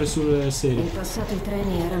incomincia a fare sul serio. In passato i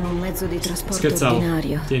treni erano un mezzo di trasporto Scherzavo.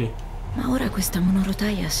 ordinario. Tieni. Ma ora questa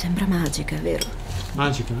monorotaia sembra magica, vero?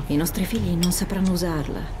 Magica? I nostri figli non sapranno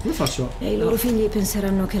usarla. Come faccio? E i loro figli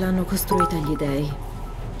penseranno che l'hanno costruita gli dei.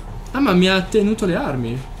 Ah, ma mi ha tenuto le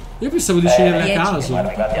armi. Io pensavo di scegliere a caso.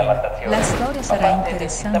 La storia sarà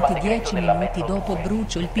interessante 10 minuti dopo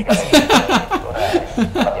brucio il pizzone.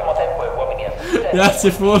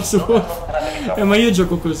 Grazie, forse. Ma io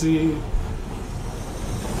gioco così.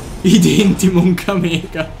 I denti, monca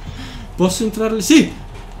mega. Posso entrare? Sì!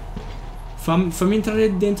 Fammi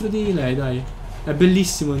entrare dentro di lei, dai. È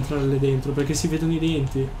bellissimo entrare dentro perché si vedono i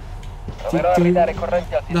denti.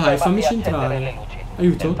 Dai, fammici entrare.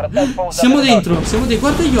 Aiuto? Siamo dentro,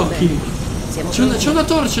 guarda gli occhi. C'è una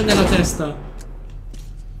torcia nella testa.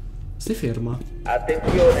 Stai ferma.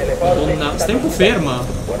 Attenzione, le forze. Donna, stai un po' ferma.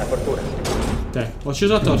 Buona fortuna. Te, ho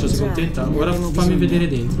acceso la torcia, sei contenta? Ora fammi vedere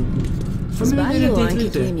dentro. Fammi vedere Sbaglio, dentro anche di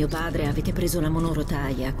tu e te. mio padre avete preso la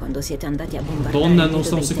monorotaia quando siete andati a bombardare. Donna, non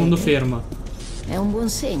sta un secondo ferma. È un buon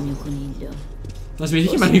segno, coniglio. Ma smetti di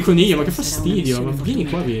chiamarmi coniglio, ma che fastidio. Ma vieni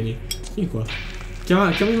qua, vieni qua.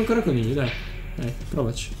 Chiamami ancora coniglio, dai.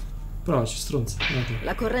 Provaci, stronza.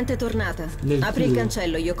 La corrente è tornata. Nel Apri il culo.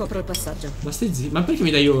 cancello, io copro il passaggio. Ma stai zitto, ma perché mi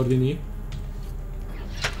dai ordini?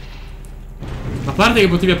 A parte che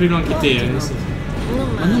potevi aprirlo anche te, nel senso.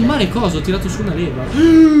 Ma non male cosa, ho tirato su una leva.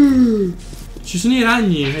 Ci sono i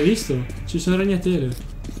ragni, hai visto? Ci sono ragnatele.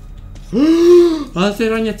 Altre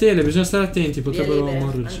ragnatele, bisogna stare attenti, potrebbero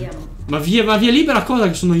morderci. Ma via libera cosa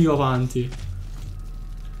che sono io avanti.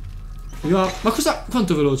 Ma cosa?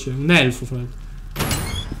 Quanto veloce? Un elfo, Fred.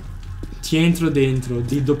 Ti entro dentro,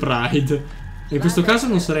 Diddo Pride. In questo caso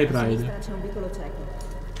non sarei Pride. C'è un vicolo cieco.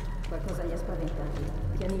 Qualcosa li ha spaventati.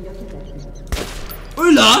 Tieni gli occhi aperti. Oh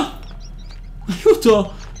là!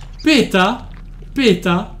 Aiuto! Peta?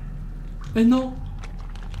 Peta? Eh no.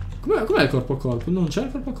 Com'è il corpo a corpo? Non c'è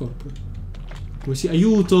il corpo a corpo. Come si...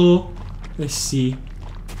 Aiuto! Eh sì.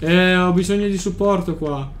 Ho bisogno di supporto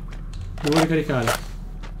qua. Devo ricaricare.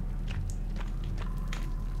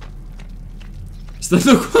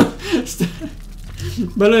 Stanno qua.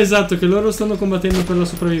 Bello, esatto, che loro stanno combattendo per la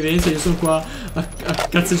sopravvivenza. Io sono qua a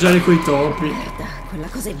cazzeggiare coi topi. Merda, quella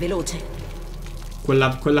cosa è veloce.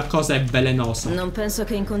 Quella cosa è velenosa. Non penso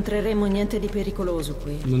che incontreremo niente di pericoloso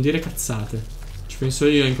qui. Non dire cazzate. Ci penso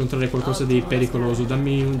io a incontrare qualcosa di pericoloso.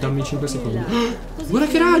 Dammi 5 secondi. Guarda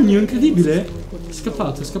che ragno, incredibile. È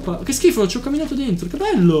scappato, è scappato. Che schifo, ci ho camminato dentro. Che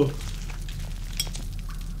bello.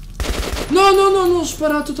 No, no, no, no, ho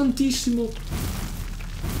sparato tantissimo.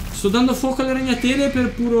 Sto dando fuoco alle ragnatele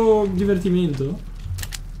per puro divertimento.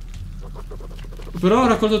 Però ho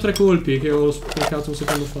raccolto 3 colpi che ho sprecato un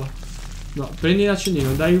secondo fa. No, prendi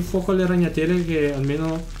l'accendino, dai un fuoco alle ragnatele che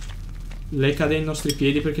almeno lei cade ai nostri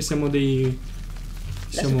piedi perché siamo dei...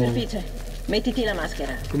 Siamo... La superficie, mettiti la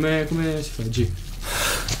maschera. Come si fa? G.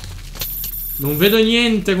 Non vedo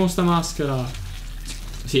niente con sta maschera.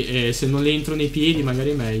 Sì, se non le entro nei piedi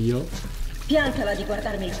magari è meglio. Piantala di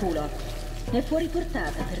guardarmi il culo. È fuori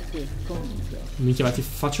portata per te, comunque. Minchia, ma ti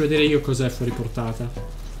faccio vedere io cos'è fuori portata.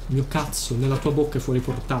 Il mio cazzo, nella tua bocca è fuori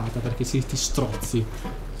portata perché ti strozzi.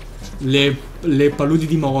 Le paludi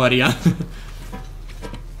di Moria.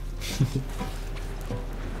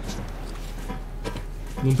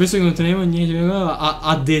 Non penso che non teniamo niente.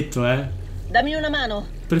 Ha detto, Dammi una mano.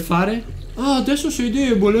 Per fare? Ah, adesso sei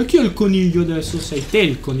debole. Chi è il coniglio adesso? Sei te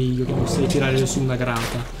il coniglio che non sai tirare su una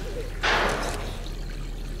grata.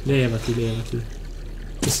 Levati, levati.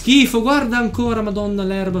 Che schifo, guarda ancora, madonna,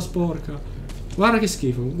 l'erba sporca. Guarda che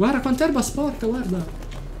schifo. Guarda quanta erba sporca, guarda.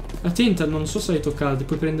 Attenta, non so se hai toccato,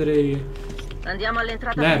 puoi prendere... Andiamo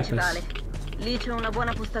all'entrata principale. Lì c'è una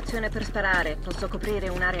buona postazione per sparare. Posso coprire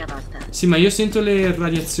un'area vasta. Sì, ma io sento le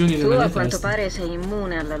radiazioni nella mia testa. Tu a quanto pare sei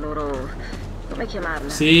immune alla loro... come chiamarla?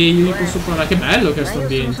 Sì, io gli posso parlare. Che bello che è sto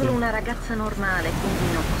ambiente. Io sono solo una ragazza normale,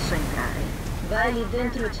 quindi non posso entrare. Vai lì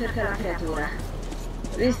dentro e cerca la creatura.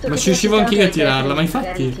 Visto ma ci riuscivo anche io a tirarla, ma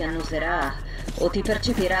infatti... ti annuserà o ti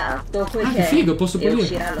percepirà o quel che figo, posso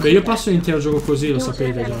pure. Beh, io passo l'intero gioco così, lo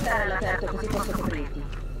sapete già.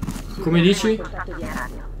 Come dici?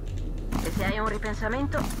 E se hai un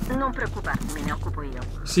ripensamento, non preoccuparti, me ne occupo io.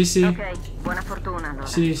 Sì, sì. Ok, buona fortuna allora.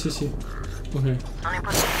 Sì, sì, sì. Ok.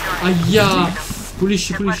 Aia!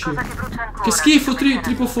 Pulisci, pulisci. Che schifo,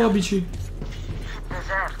 tripofobici.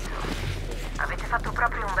 Avete fatto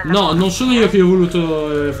proprio un bel no, non sono io che ho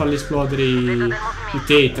voluto farli esplodere i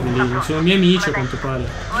tetri lì. Sono i miei amici a quanto pare.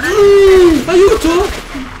 Aiuto!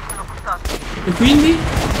 E quindi?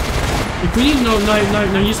 E quindi non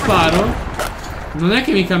gli sparo? Non è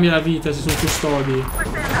che mi cambia la vita se sono custodi.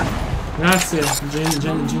 Grazie,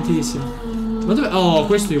 gentilissimo. Ma dove? Oh,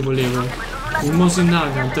 questo io volevo. Il Mosin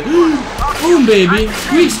Nugget. Oh, un baby!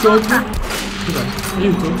 Quickscope! Cos'è?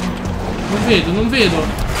 Aiuto? Non vedo, non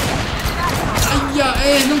vedo.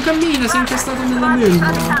 Aia, non cammina, sei incastrato nella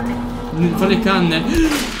melma. Fa le canne.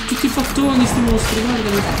 Tutti i fattoni sti mostri,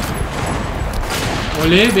 guardali.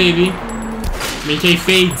 Olè, baby. Minchia i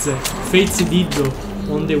Fates. Fates Diddo.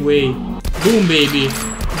 On the way. Boom, baby.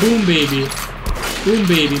 Boom, baby. Boom,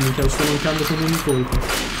 baby. Minchia, lo sto mancando con un colpo.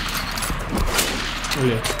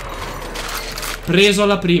 Olè. Preso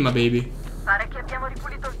alla prima, baby. Pare che abbiamo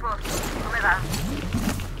ripulito il posto. Come va?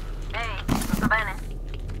 Ehi, tutto bene?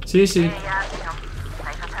 Sì, sì. Ehi, Artio,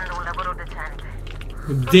 stai facendo un lavoro decente.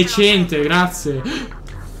 Decente, grazie.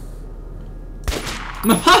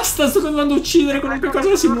 Ma basta, sto andando a uccidere qualunque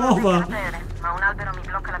cosa si muova. Ma un albero mi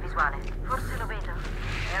blocca la visuale. Forse lo vedo.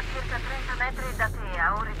 È a circa 30 metri da te,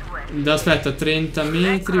 a ore 2. Aspetta, 30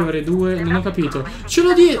 metri, ore 2. Non ho capito. Ce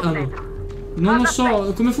l'ho dietro. Ah, no. Non lo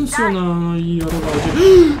so come funzionano gli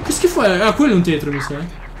orologi. Che schifo è? Ah, quello è un tetro, mi sa.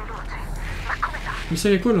 Mi sa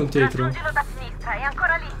che quello è un tetro.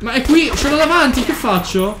 Ma è qui, ce l'ho davanti, che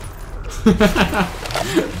faccio?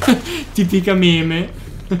 Tipica meme.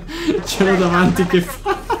 Ce l'ho davanti, che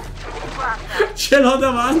faccio? Ce l'ho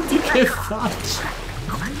davanti, che faccio?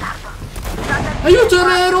 Aiuto,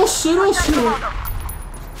 è rosso, è rosso.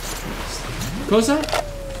 Cosa?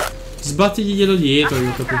 Sbattiglielo dietro, io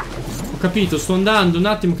ho capito. Ho capito, sto andando, un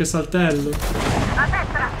attimo che saltello.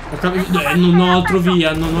 Ho capito. Non ho altro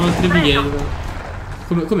via, non ho altre vie.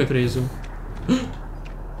 Come è preso?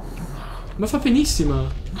 Ma fa benissima.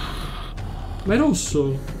 Ma è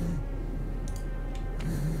rosso.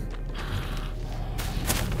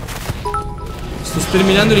 Sto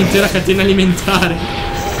sterminando l'intera catena alimentare.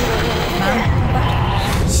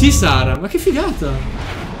 Sì, Sara, ma che figata.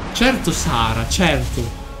 Certo, Sara, certo.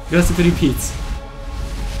 Grazie per i pizzi.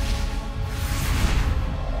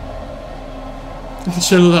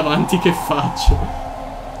 Ce l'ho davanti, che faccio?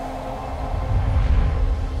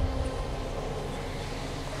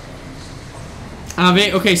 Ah,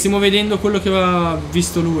 ok, stiamo vedendo quello che aveva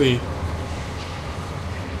visto lui.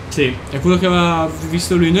 Sì, è quello che aveva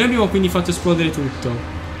visto lui. Noi abbiamo quindi fatto esplodere tutto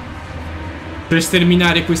per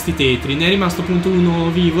sterminare questi tetri. Ne è rimasto appunto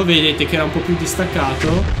uno vivo, vedete che era un po' più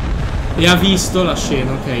distaccato e ha visto la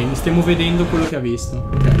scena, ok. Stiamo vedendo quello che ha visto,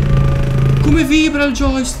 ok. Come vibra il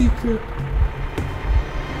joystick?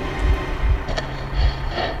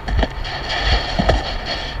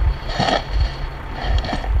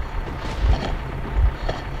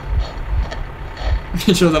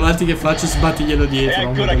 Ce l'ho davanti, che faccio? Sbattiglielo dietro. È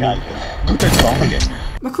ancora caldo. Guten Morgen.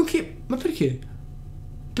 Ma con che? Ma perché?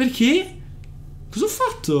 Perché? Cosa ho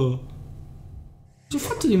fatto? Cosa ho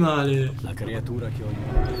fatto di male? La creatura che ho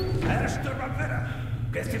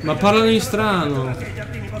Ma parlano in strano.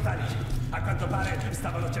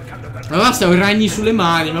 Ma basta, ho i ragni sulle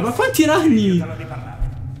mani. Ma quanti ragni?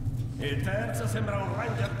 Il terzo sembra un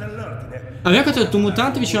ranger dell'ordine. Abbiamo catturato un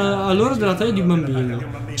mutante vicino all'ora della taglia di un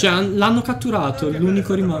bambino. Cioè, l'hanno catturato,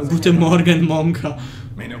 l'unico rimasto. Guten Morgen, monca.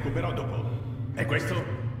 Me ne occuperò dopo. E questo?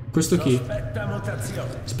 Questo chi? Sospetta mutazione.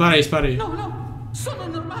 Spari, spari. No, no, sono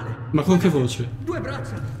normale. Ma con che voce? 2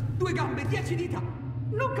 braccia, 2 gambe, 10 dita.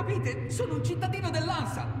 Non capite? Sono un cittadino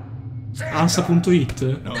dell'Ansa.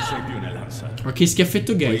 Ansa.it? Non sei più nell'Ansa. Ma che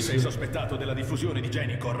schiaffetto gay. Sei sospettato della diffusione di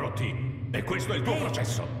geni corrotti. E questo è il tuo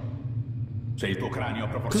processo. Se il tuo cranio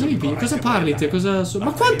Cosa mi pigli? Cosa parli te? Cosa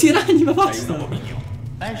ma quanti ragni? Ma basta!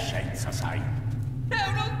 È scienza, sai. È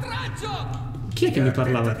un oltraggio! Chi è che mi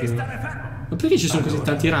parlava prima? Ma perché ci sono così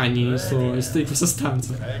tanti ragni in questa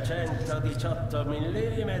stanza? 318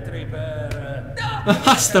 mm per...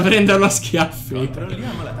 Basta prenderlo a schiaffi.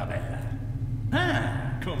 Controlliamo la tabella.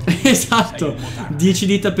 Esatto. 10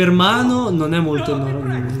 dita per mano non è molto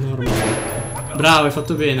normale. Bravo, hai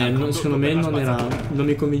fatto bene. Secondo me non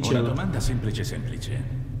mi convinceva. Una domanda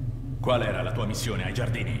semplice. Qual era la tua missione ai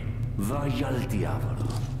giardini? Vai al diavolo,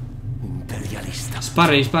 imperialista.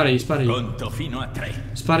 Sparagli. Conto fino a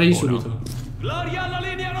 3. Sparagli subito. Gloria alla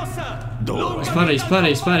linea rossa! 2.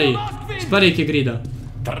 Sparagli. Sparagli che grida.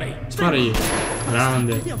 3. Sparagli.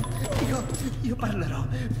 Grande. Io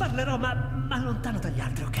parlerò, ma lontano dagli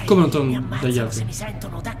altri, ok? Come lontano dagli altri? Se mi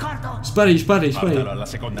sentono, d'accordo? Sparagli. Portalo alla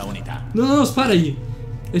seconda unità. No, sparagli.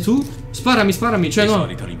 E tu? Sparami. Cioè, no. Di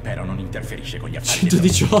solito l'impero non interferisce con gli affari.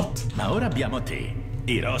 118. Ma ora abbiamo te,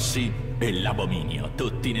 i rossi e l'abominio,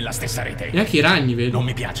 tutti nella stessa rete. E anche i ragni, vedo. Non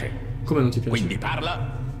mi piace. Come non ti piace? Quindi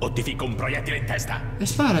parla o ti ficco un proiettile in testa. E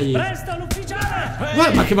sparagli. Presto l'ufficiale!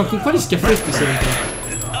 Guarda, ma con quali schiaffetti sempre?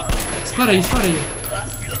 Sparagli.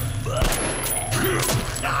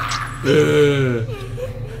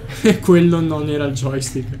 Quello non era il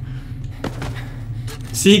joystick.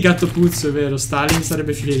 Sì, gatto puzzo, è vero. Stalin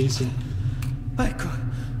sarebbe fierissimo. Ecco.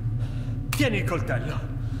 Tieni il coltello.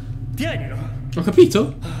 Tienilo. Ho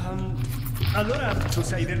capito? Allora tu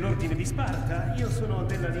sei dell'ordine di Sparta, io sono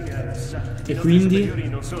della linea rossa. E quindi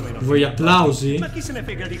vuoi applausi? Ma chi se ne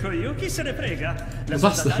frega, dico io, chi se ne frega? La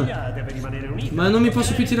basta. deve rimanere unita. Ma non mi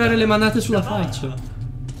posso più tirare le manate sulla faccia.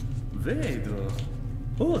 Vedo.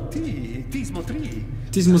 Oh, Tismotri.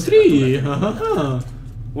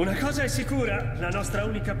 Una cosa è sicura, la nostra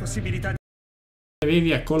unica possibilità di...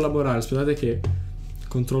 Avevi a collaborare, aspettate che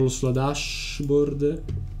controllo sulla dashboard.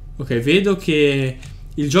 Ok, vedo che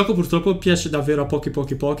il gioco purtroppo piace davvero a pochi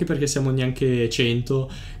perché siamo neanche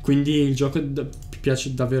 100, quindi il gioco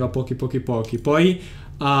piace davvero a pochi. Poi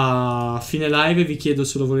a fine live vi chiedo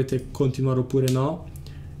se lo volete continuare oppure no.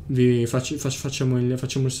 Vi facciamo il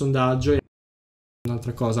sondaggio.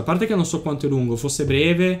 Un'altra cosa, a parte che non so quanto è lungo, fosse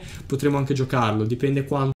breve potremo anche giocarlo, dipende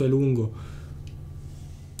quanto è lungo.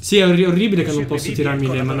 Sì, è orribile che non posso tirarmi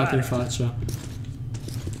le manate in faccia.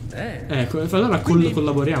 Ecco, allora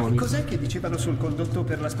collaboriamo. Cos'è che dicevano sul condotto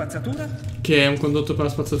per la spazzatura? Che è un condotto per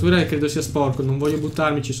la spazzatura e credo sia sporco, non voglio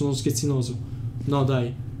buttarmi, ci sono schizzinoso. No,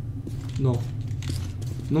 dai. No.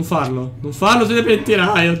 Non farlo, te ne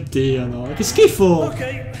pentirai, oddio, no. Che schifo!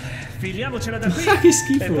 Ok, filiamocela da qui. Che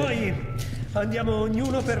schifo! E poi andiamo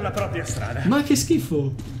ognuno per la propria strada. Ma che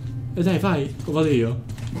schifo! E dai, vai, o vado io?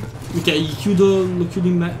 Ok, lo chiudo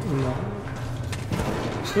in me. No.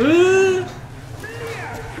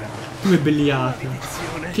 Come belliaca.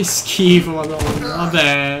 Che schifo, madonna.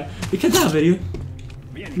 Vabbè. I cadaveri?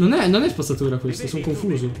 Non è spazzatura questo, sono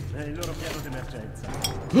confuso. È il loro piano d'emergenza.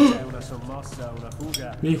 C'è una sommossa, una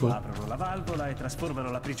fuga, Vieni qua. aprono la valvola e trasformano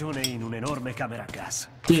la prigione in un'enorme camera a gas.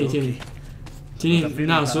 Tieni, tieni. Tieni il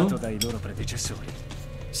naso? Dai loro predecessori.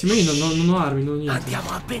 Sì, ma io non ho armi, non ho niente.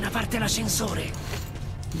 Andiamo appena parte l'ascensore.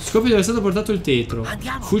 Scopri dove è stato portato il tetro.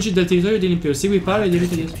 Andiamo. Fuggi dal territorio dell'impero. Segui i pali e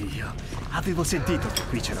diriti di... Avevo sentito che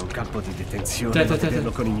qui c'era un campo di detenzione. Te.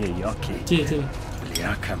 Vederlo con i miei occhi. Tieni.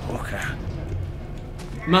 Liaca moca.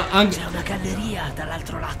 Ma anche... C'è una galleria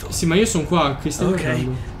dall'altro lato. Sì, ma io sono qua, che stai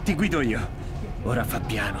guardando? Ti guido io. Ora fa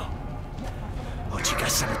piano. O ci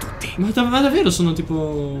cassano tutti. Ma davvero sono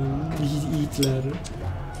tipo... Hitler.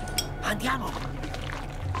 Andiamo.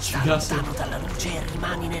 Sta Cazzo. lontano dalla luce e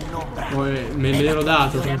rimani nell'ombra. Me l'ero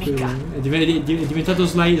dato, tranquillo. È diventato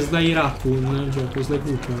Sly Raccoon, cioè Sly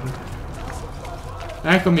Cooper.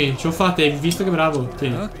 Eccomi, ce l'ho fatta, hai visto che bravo?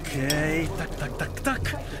 Tieni. Ok,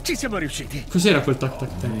 tac. Ci siamo riusciti. Cos'era quel tac.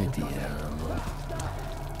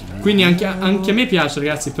 Quindi anche a me piace,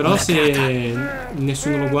 ragazzi, però se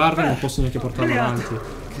nessuno lo guarda non posso neanche portarlo avanti.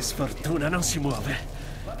 Che sfortuna, non si muove.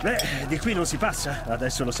 Beh, di qui non si passa,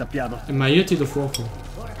 adesso lo sappiamo. Ma io ti do fuoco.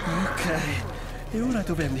 Ok, e ora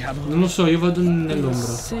dove andiamo? Non lo so, io vado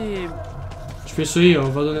nell'ombra. Sì. Ci penso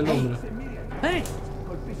io, vado nell'ombra. Ehi,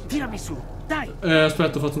 tirami su, dai.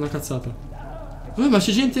 Aspetta, ho fatto una cazzata. Ma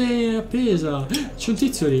c'è gente appesa. C'è un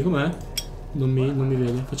tizio lì, com'è? Non mi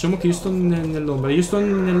vede. Facciamo che io sto nell'ombra. Io sto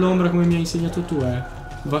nell'ombra come mi hai insegnato tu,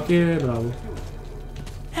 Va che bravo.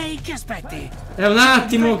 Ehi, che aspetti? È un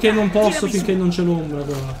attimo che non posso finché non c'è l'ombra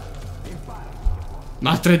qua.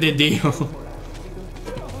 Ma 3D Dio.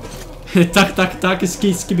 Tac,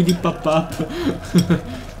 schibidi papap.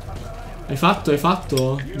 Hai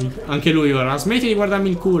fatto? Anche lui ora. Smetti di guardarmi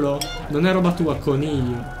il culo. Non è roba tua,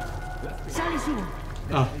 coniglio. Sali su.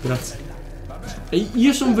 Ah, grazie.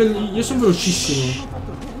 Io sono velocissimo.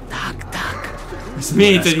 Tac.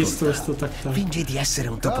 Smetti di sto tac. Fingi di essere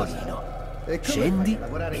un topolino. Scendi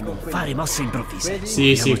e non fare mosse improvvise.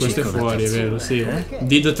 Sì, questo è fuori, è vero, sì.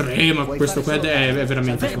 Did 3, ma questo qua è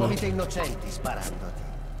veramente fuori.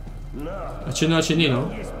 Accendo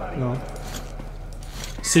l'accendino? No.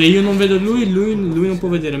 Se io non vedo lui non può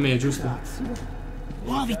vedere me, giusto?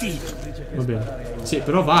 Muoviti. Va bene. Sì,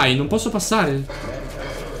 però vai, non posso passare.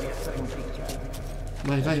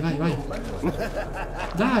 Vai.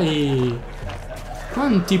 Dai.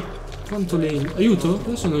 Quanto legno? Aiuto?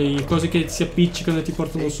 Cosa sono le cose che si appiccicano e ti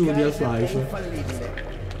portano su di Half-Life?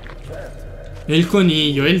 E il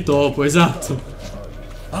coniglio, e il topo, esatto.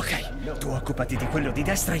 Ok, tu occupati di quello di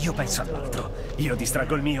destra e io penso all'altro. Io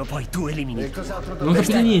distraggo il mio, poi tu elimini. Non ho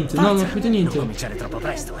capito niente, no, non ho capito niente. Non cominciare troppo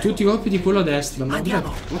presto, Tu ti occupi di quello a destra, ma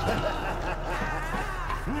andiamo.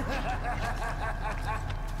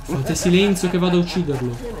 Fate silenzio che vado a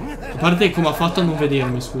ucciderlo. A parte come ha fatto a non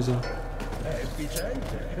vedermi, scusa.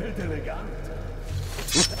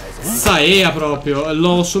 Saea proprio,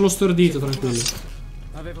 l'ho solo stordito, tranquillo.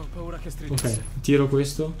 Avevo paura che Ok, tiro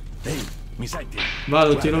questo. Ehi, mi senti?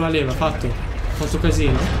 Vado, tiro la leva, fatto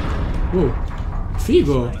casino.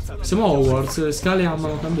 Figo. Siamo a Hogwarts, le scale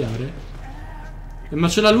amano cambiare. Ma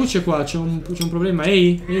c'è la luce qua, c'è un problema.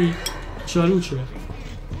 Ehi, c'è la luce.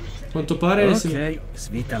 Quanto pare. Ok,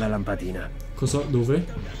 svita la lampadina. Cosa? Dove?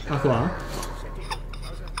 Ah, qua?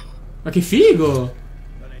 Ma che figo!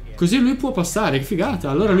 Così lui può passare, che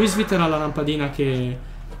figata. Allora lui sviterà la lampadina che...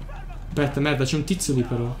 Aspetta, merda, c'è un tizio lì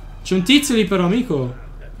però. Amico.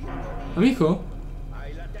 Amico?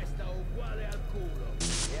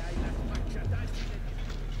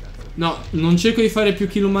 No, non cerco di fare più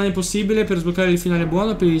kill umani possibile per sbloccare il finale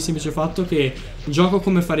buono, per il semplice fatto che gioco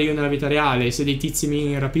come farei io nella vita reale. Se dei tizi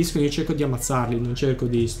mi rapiscono io cerco di ammazzarli, non cerco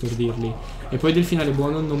di stordirli. E poi del finale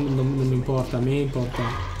buono non mi importa, a me importa.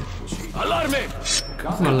 Allarme!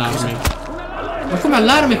 Ma come allarme? Ma come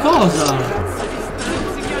allarme cosa?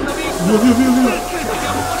 Via.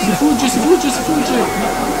 Si fugge.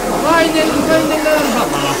 Vai nell'erba.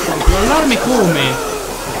 Ma l'allarme come?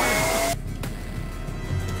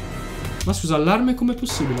 Ma scusa, allarme com'è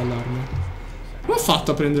possibile allarme? Come ho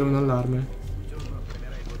fatto a prendere un allarme?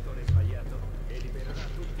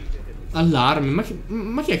 Allarme?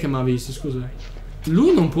 Ma chi è che mi ha visto, scusa?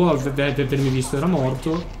 Lui non può avermi visto, era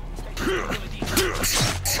morto.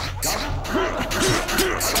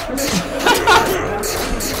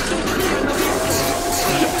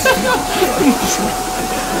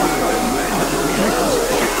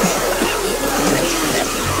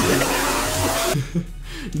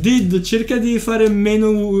 Did, cerca di fare meno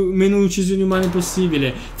uccisioni umane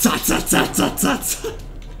possibile. Zazza.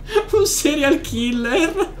 Un serial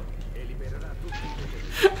killer.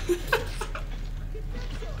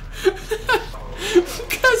 Un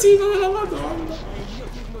casino della Madonna.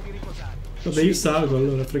 Vabbè, io salgo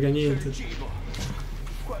allora, frega niente.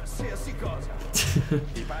 Qualsiasi cosa.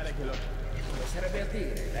 Ti pare che lo sarebbe a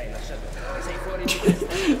dire, dai, lasciato. Sei fuori di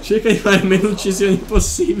testa. Cerca di fare meno uccisioni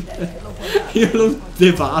possibile. Io lo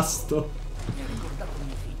devasto.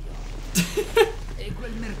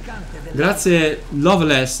 Grazie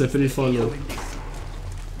Loveless per il follow.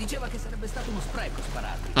 Diceva che sarebbe stato uno spreco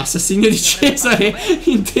spararli. Assassino di Cesare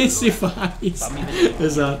Intensifies.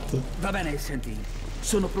 Esatto. Va bene, senti,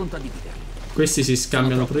 sono pronto a dividerli. Questi si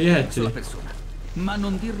scambiano proiettili. Persona. Ma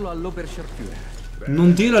non dirlo all'Oberscharführer.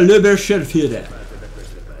 Non dirlo all'Oberscharführer.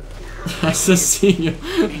 Assassino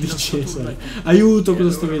di Cesare. Aiuto,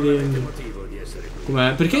 cosa sto vedendo?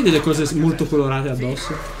 Com'è? Perché hai delle cose molto colorate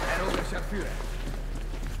addosso?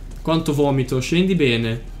 Quanto vomito, scendi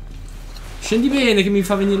bene. Scendi bene che mi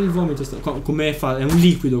fa venire il vomito. Come fa? È un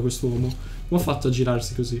liquido quest'uomo. Come ha fatto a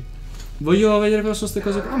girarsi così? Voglio vedere cosa sono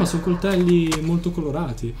queste cose. Ah, ma sono coltelli molto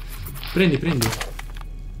colorati. Prendi, prendi.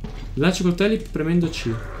 Lanci coltelli premendo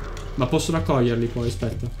C. Ma posso raccoglierli poi,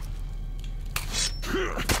 aspetta.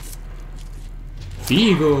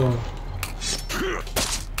 Figo.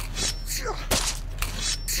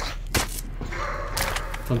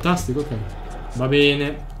 Fantastico, ok. Va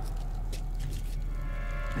bene.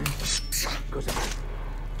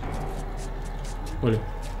 Olè.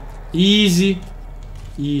 Easy.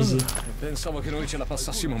 Easy. Pensavo che noi ce la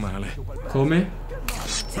passassimo male. Come?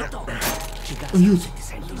 Aiuto.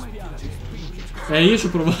 Io ci ho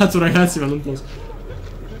provato, ragazzi, ma non posso.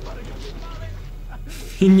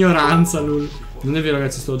 Ignoranza, lui. Non è vero,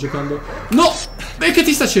 ragazzi, sto giocando. No!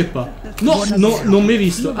 Beccati sta ceppa. No, no, non mi hai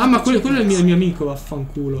visto. Ah, ma quello è il mio amico,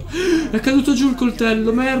 vaffanculo. È caduto giù il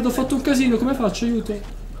coltello, merda, ho fatto un casino, come faccio? Aiuto.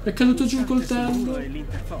 È caduto giù il coltello.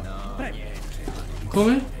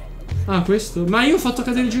 Come? Ah, questo? Ma io ho fatto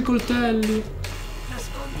cadere giù i coltelli.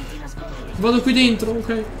 Vado qui dentro,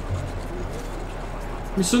 ok.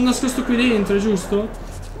 Mi sono nascosto qui dentro, è giusto?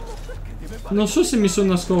 Non so se mi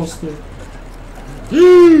sono nascosto.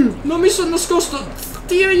 Non mi sono nascosto.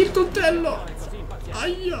 Tiragli il coltello.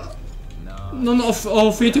 Aia. Non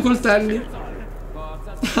ho finito i coltelli.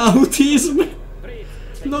 Autismo.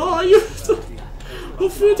 No, aiuto. Ho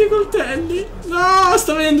finito i coltelli. No,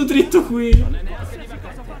 sta venendo dritto qui.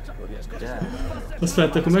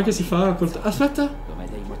 Aspetta, com'è che si fa? Aspetta.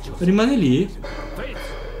 Rimane lì.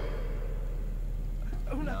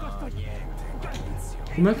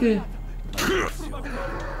 Com'è che...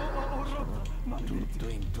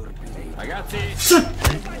 Ragazzi,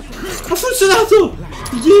 ha funzionato!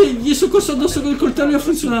 Gli sono corso addosso con il coltello e ha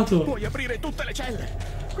funzionato. Puoi aprire tutte le celle.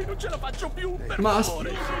 Qui non ce la faccio più, per ma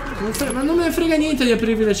favore. Ma non me ne frega niente di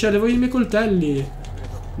aprirvi le celle, voglio i miei coltelli.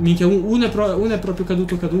 Minchia, uno è proprio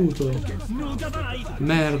caduto.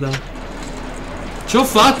 Merda. Ce l'ho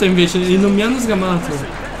fatta invece e non mi hanno sgamato. Il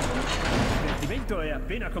divertimento è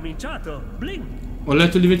appena cominciato. Blin. Ho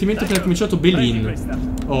letto il divertimento appena cominciato.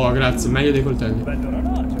 Belin. Oh, grazie, meglio dei coltelli.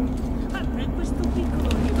 Questo piccolo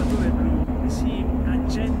orientatore blu si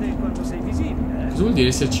accende quando sei visibile. Cosa vuol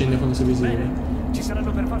dire si accende quando sei visibile? Ci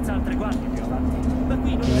saranno per forza altre guardie più avanti. Da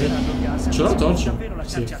qui non saranno gas. Ce l'ho la torcia?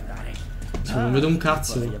 Sì. Sì, non vedo un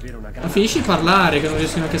cazzo. Ma finisci di parlare che non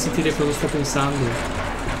riesco neanche a sentire cosa sto pensando.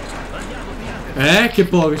 Che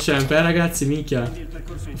PogChamp, ragazzi, minchia.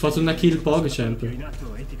 Ho fatto una kill PogChamp.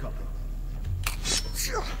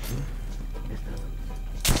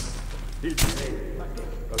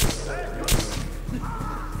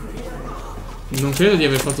 Non credo di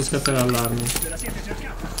aver fatto scattare l'allarme.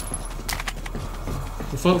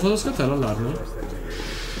 Ho fatto scattare l'allarme?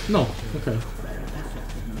 No, ok.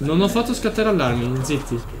 Non ho fatto scattare allarmi,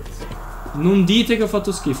 zitti. Non dite che ho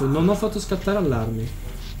fatto schifo. Non ho fatto scattare allarmi.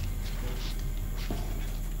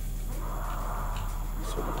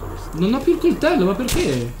 Non ho più il coltello, ma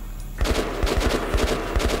perché?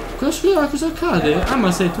 Cosa accade? Ah,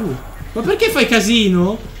 ma sei tu. Ma perché fai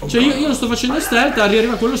casino? Cioè io non sto facendo stealth,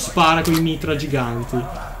 arriva quello e spara con i mitra giganti.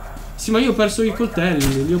 Sì, ma io ho perso i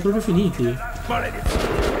coltelli, li ho proprio finiti. Ma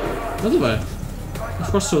dov'è? È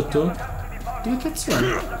qua sotto? Dove cazzo è?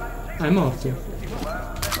 Ah, è morto.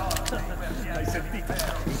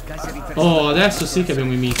 Oh, adesso sì che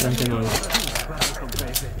abbiamo i mitra anche noi.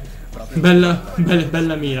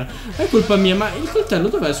 Bella mira. È colpa mia, ma il coltello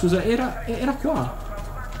dov'è? Scusa, era qua.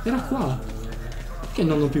 Era qua. Che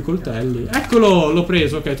non ho più coltelli. Eccolo, l'ho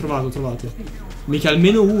preso, ok, trovato. Mica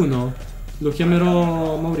almeno uno. Lo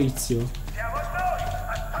chiamerò Maurizio.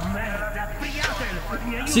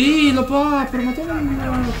 Sì, lo apro, ma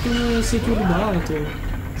come sei turbato.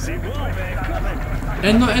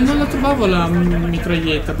 E non la trovavo la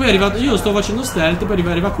mitraglietta. Poi è arrivato, io sto facendo stealth, poi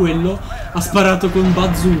arriva quello, ha sparato con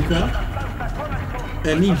bazooka.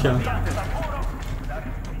 Minchia.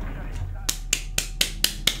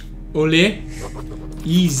 Olè.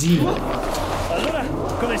 Easy. Allora,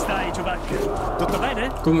 come stai, Chewbacca? Tutto bene?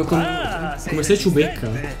 Come stai,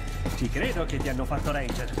 Ciubecca? Ci credo che ti hanno fatto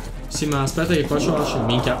ranger. Sì, ma aspetta che qua c'ho la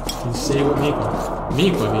minchia. Ti seguo, vieni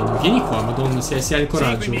qua. Vieni qua, madonna, se hai il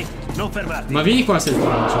coraggio. Seguimi, non fermarti. Ma vieni qua se hai il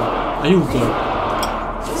coraggio. Aiuto.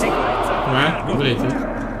 Sicurezza. Volete?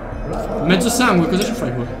 Mezzo sangue, cosa ci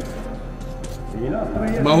fai qua?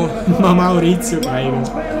 Ma Maurizio,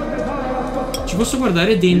 prego. Ci posso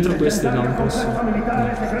guardare dentro queste? No, non posso.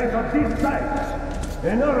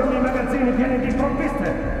 Enormi magazzini pieni di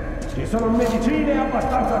provviste. Ci sono medicine e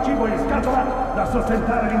abbastanza cibo in scatola da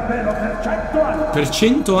sostentare l'impero per 100 anni. Per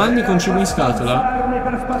 100 anni con cibo in scatola? Armi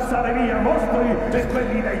per spazzare via mostri e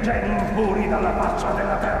quelli dei geni impuri dalla faccia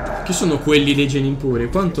della terra. Chi sono quelli dei geni impuri?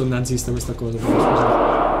 Quanto nazista questa cosa?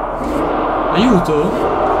 Aiuto?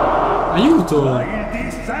 Aiuto! Il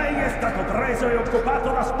D6 è stato preso e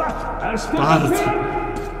occupato da Sparta. Sparta?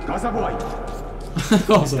 Cosa vuoi?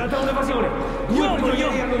 Cosa? È stata un'evasione.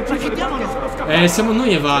 Siamo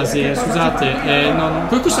noi evasi, scusate. No,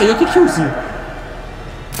 questo ha gli occhi chiusi.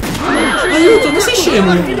 Aiuto, ma sei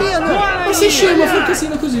scemo? Ma sei scemo a fare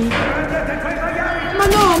casino così? Ma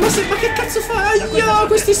no, ma che cazzo fai? Aia,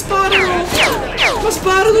 questi sparano! Ma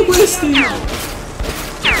sparano questi!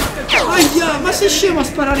 Aia, ma sei scemo a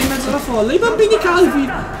sparare in mezzo alla folla? I bambini calvi!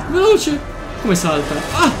 Veloce! Come salta?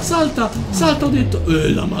 Ah, salta! Salta, ho detto!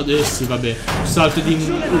 La madessi, vabbè. Salto di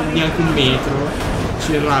neanche 1 metro.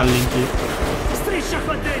 Ci rallenti. Striscia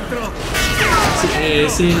qua dentro!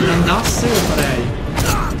 Se andasse lo farei.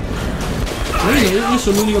 Ma io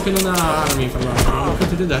sono l'unico che non ha armi, fra l'altro. Non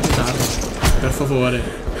potete dare armi. Per favore.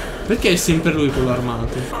 Perché è sempre lui quello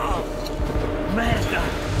armato? Merda!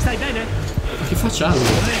 Stai bene? Ma che faccia?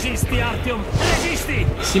 Resisti, Artyom! Resisti!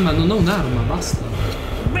 Sì, ma non ho un'arma, basta.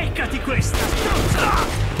 Beccati questa! A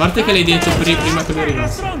parte che l'hai detto prima che lui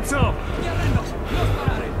arrivasse.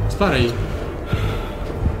 Spara io.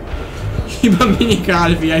 I bambini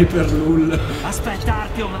calvi, hyper lull. Aspetta,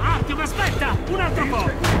 Artyom! Artyom, aspetta! Un altro po'!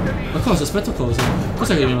 Ma cosa? Aspetta cosa?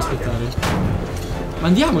 Cosa che dobbiamo aspettare? Ma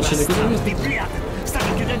andiamocene, cosa dobbiamo aspettare?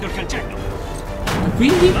 Stanno chiudendo il cancello! E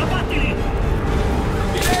quindi? Ma battili!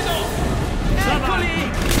 Eccoli!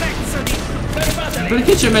 Pezzo di... Fermateli!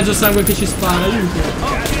 Perché c'è mezzo sangue che ci spara? Aiuto!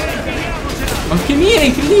 Ma che mia, è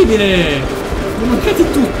incredibile! Mi sono mancati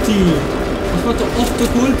tutti! Ho fatto 8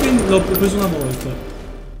 colpi e l'ho preso una volta.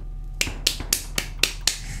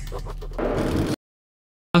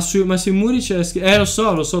 Ma sui muri c'è lo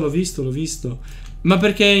so, l'ho visto. Ma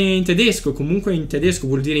perché è in tedesco? Comunque in tedesco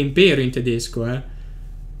vuol dire impero in tedesco,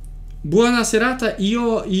 Buona serata,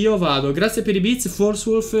 io vado. Grazie per i bits,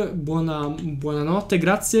 Forcewolf. Buonanotte,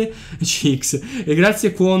 grazie Cix. E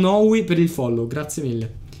grazie Kuonowi per il follow. Grazie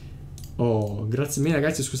mille. Oh, grazie mille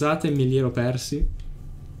ragazzi, scusate, me li ero persi.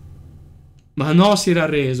 Ma no, si era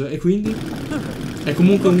arreso. E quindi? È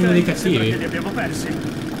comunque uno dei cattivi. Che li abbiamo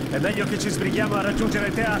persi. È meglio che ci sbrighiamo a raggiungere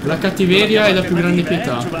il teatro. La cattiveria è la più grande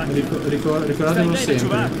pietà. Ricordatelo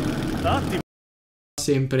sempre.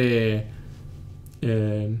 Sempre.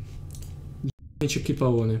 C'è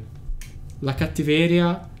paone. La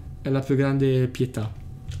cattiveria è la più grande pietà.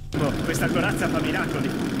 Oh, questa corazza fa miracoli.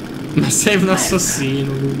 Ma sei un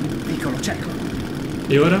assassino. Piccolo cieco.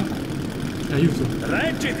 E ora? Aiuto.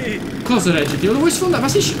 Reggiti! Cosa reggiti? Lo vuoi sfondare? Ma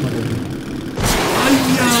sei scemo. Aia!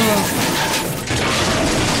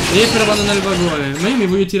 Però vado nel vagone. Ma io mi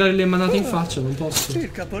voglio tirare le manate in faccia, non posso.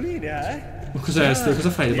 Il capolinea, Ma cos'è? Cosa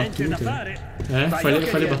fai? Le battute?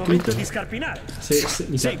 Fai le battute? Di scarpinare.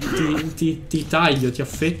 Ti taglio, ti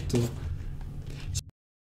affetto.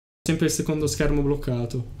 Sempre il secondo schermo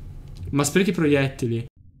bloccato. Ma sprechi proiettili.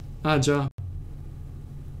 Ah già.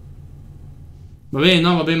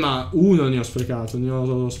 Vabbè, ma uno ne ho sprecato. Ne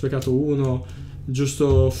ho sprecato uno.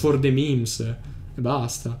 Giusto for the memes. E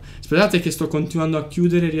basta. Aspettate che sto continuando a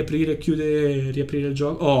chiudere, riaprire il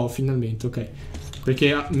gioco. Oh, finalmente, ok.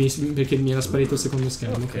 Perché mi era sparito il secondo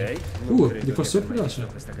schermo. Ok. Di qua sopra cosa c'è?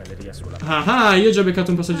 Ah, io ho già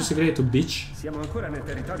beccato un passaggio segreto, bitch. Siamo ancora nel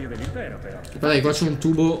territorio dell'impero, però. Guardate, qua c'è un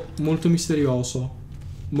tubo molto misterioso.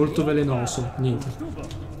 Molto velenoso. Niente.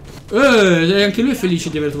 Anche lui è felice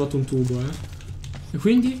di aver trovato un tubo, E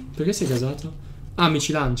quindi? Perché sei gasato? Ah, mi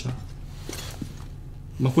ci lancia.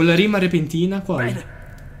 Ma quella rima repentina qua. Che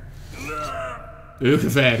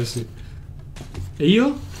versi. E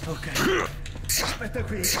io? Ok. Aspetta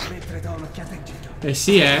qui mentre do un'occhiata in giro.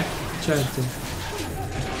 Sì, certo.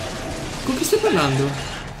 Con chi stai parlando?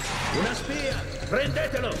 Una spia!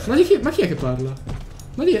 Prendetelo! Ma chi è che parla?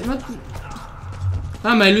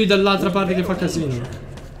 Ah, ma è lui dall'altra parte che fa casino.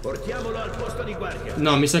 Portiamolo al posto di guardia.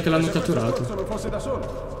 No, mi sa che l'hanno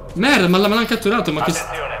catturato. Merda, ma l'hanno catturato, ma che...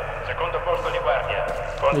 Attenzione,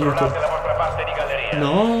 Controllate la vostra parte di galleria.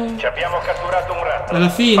 No. Ci abbiamo catturato un ratto. Alla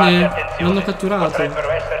fine l'hanno catturato.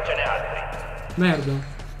 Potrebbero essercene altri. Merda.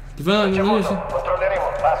 Controlleremo il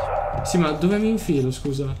passo. Sì, ma dove mi infilo,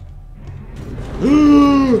 scusa?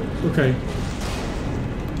 Ok.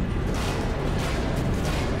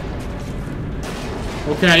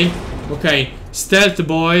 Ok. Stealth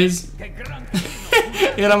boys.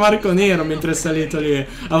 Era Marco Nero mentre è salito lì.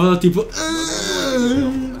 Avevo tipo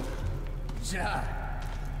Già.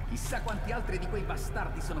 Chissà quanti altri di quei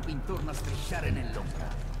bastardi sono qui intorno a strisciare nell'ombra.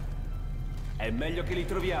 È meglio che li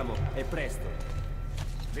troviamo, e presto.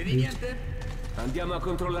 Vedi niente? Andiamo a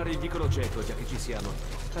controllare il vicolo cieco, già che ci siamo.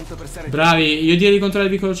 Tanto per stare... Bravi, io direi di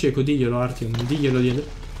controllare il vicolo cieco. Diglielo, Artyom, diglielo. Ho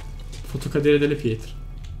fatto cadere delle pietre.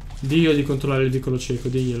 Diglielo di controllare il vicolo cieco,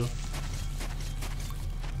 diglielo.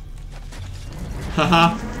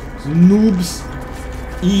 Haha, noobs,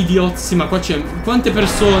 idiots. Sì, ma qua c'è quante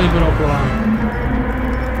persone però qua.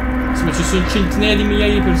 Sì, ma ci sono centinaia di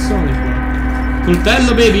migliaia di persone qua.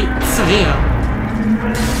 Coltello, baby, salea.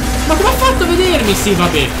 Ma come ha fatto a vedermi? Sì,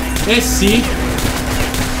 vabbè. Sì.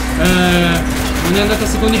 Non è andata a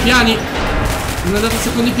secondi piani.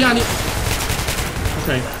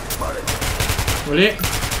 Ok. Olè.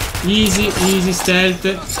 Easy stealth.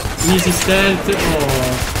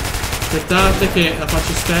 Oh. Aspettate che la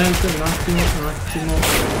faccio stealth. Un attimo.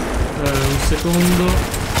 Un secondo.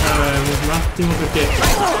 Un attimo perché...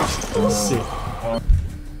 Sì.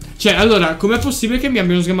 Cioè, allora, com'è possibile che mi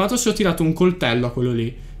abbiano sgamato se ho tirato un coltello a quello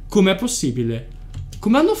lì? Com'è possibile?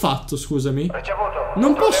 Come hanno fatto, scusami?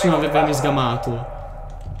 Non possono avermi sgamato.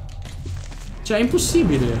 Cioè, è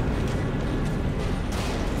impossibile.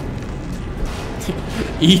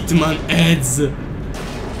 Hitman Heads.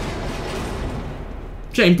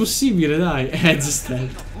 Cioè, è impossibile, dai. Heads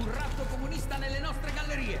stealth. Un ratto comunista nelle nostre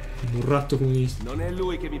gallerie. Un ratto comunista. Non è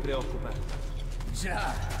lui che mi preoccupa.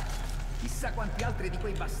 Già. Chissà quanti altri di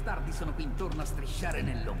quei bastardi sono qui intorno a strisciare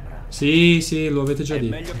nell'ombra. Sì, lo avete già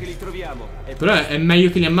detto. È meglio che li troviamo. Però è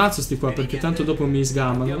meglio che li ammazzo sti qua, perché tanto dopo mi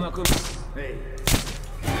sgamano.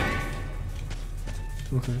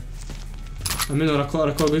 Ok. Almeno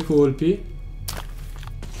raccolgo i colpi.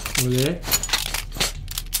 Olè.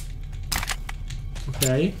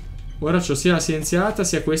 Ok. Ora c'ho sia la scienziata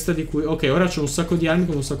sia questa di cui... Ok, ora c'ho un sacco di armi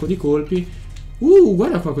con un sacco di colpi.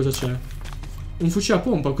 Guarda qua cosa c'è. Un fucile a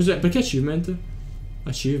pompa. Cos'è? Perché achievement?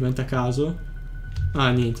 Achievement a caso? Ah,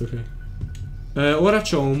 niente, ok. Ora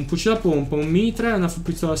c'ho un fucile a pompa, un mitra e una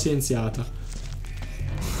pistola scienziata.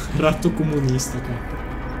 Ratto comunista, cazzo.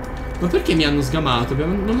 Ma perché mi hanno sgamato?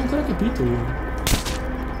 Non ho ancora capito io.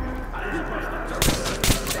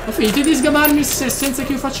 Ma finite di sgamarmi senza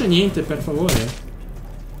che io faccia niente, per favore.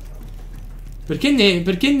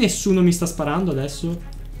 Perché nessuno mi sta sparando adesso?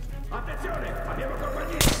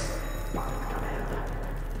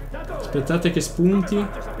 Aspettate che spunti.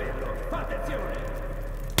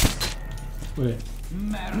 Vabbè.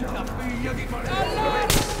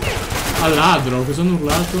 Al ladro, cosa hanno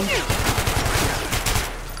urlato?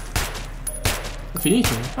 È finito?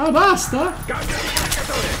 Ah, basta?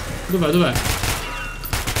 Dov'è?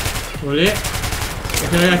 Olè.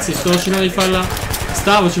 Ok ragazzi, stavo cercando di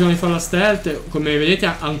farla stealth. Come vedete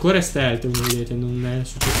ancora è stealth, come vedete, non è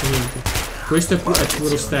successo niente. Questo è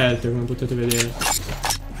puro stealth, come potete vedere.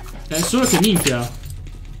 È solo che minchia.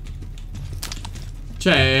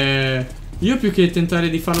 Cioè io più che tentare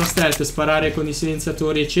di farla stealth, sparare con i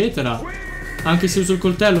silenziatori eccetera, anche se uso il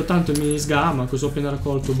coltello tanto mi sgama. Cosa ho appena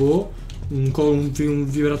raccolto? Boh. Un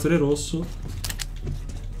vibratore rosso.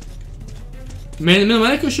 Meno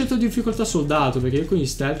male che ho scelto difficoltà soldato, perché io con gli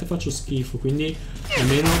stealth faccio schifo. Quindi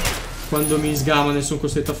almeno quando mi sgamano e sono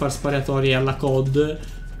costretto a fare sparatori alla COD,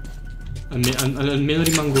 almeno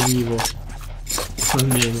rimango vivo.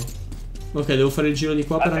 Almeno. Ok, devo fare il giro di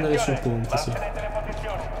qua per andare sul ponte, sì.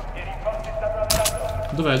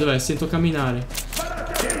 Dov'è? Sento camminare.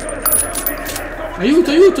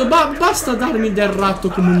 Aiuto! Basta darmi del ratto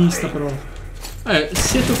comunista, però.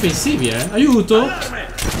 Siete offensivi, Aiuto!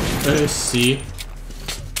 Sì.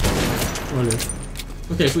 Olè.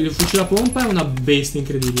 Ok, il fucile a pompa è una bestia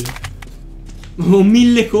incredibile. Ho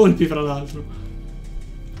 1000 colpi, fra l'altro.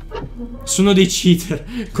 Sono dei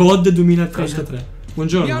cheater. COD 2033.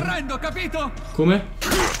 Buongiorno. Mi arrendo, capito? Come?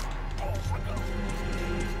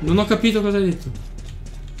 Non ho capito cosa hai detto.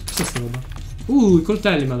 Cos'è sta roba? I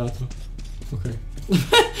coltelli mi ha dato. Ok.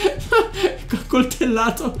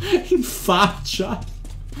 Coltellato in faccia.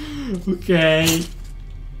 Ok.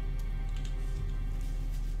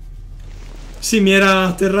 Sì, mi era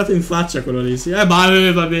atterrato in faccia quello lì, sì.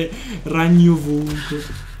 Vabbè. Ragni ovunque.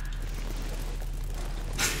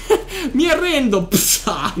 Mi arrendo.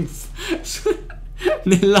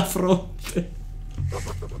 Nella fronte.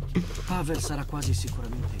 Pavel sarà quasi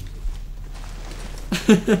sicuramente.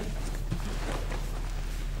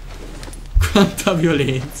 Quanta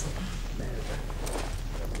violenza.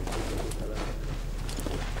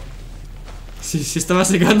 Si stava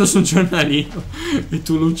segando su un giornalino e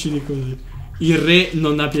tu lo uccidi così. Il re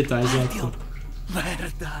non ha pietà, esatto.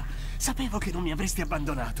 Merda, sapevo che non mi avresti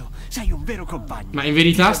abbandonato. Sei un vero compagno. Ma in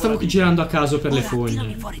verità stavo girando a caso per le fogne.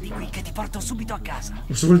 Tirami fuori di qui che ti porto subito a casa.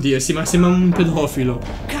 Cosa vuol dire? Sì, ma sembra un pedofilo.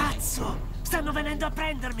 Cazzo! Stanno venendo a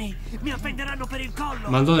prendermi! Mi appenderanno per il collo!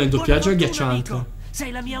 Madonna, il doppiaggio è agghiacciante.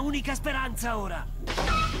 Sei la mia unica speranza ora!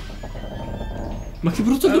 Ma che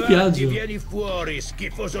brutto doppiaggio! Vieni fuori,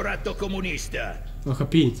 schifoso ratto comunista! Ho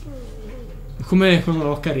capito. Come quando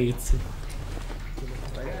lo accarezzi.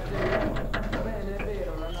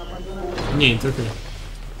 Niente, ok.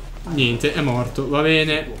 Niente, è morto, va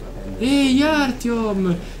bene. Ehi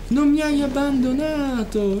Artyom, non mi hai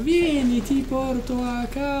abbandonato. Vieni, ti porto a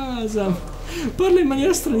casa. Parla in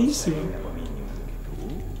maniera stranissima.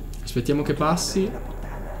 Aspettiamo che passi.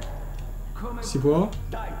 Si può?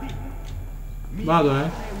 Vado,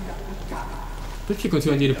 Perché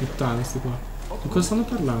continua a dire puttane sti qua? Di cosa stanno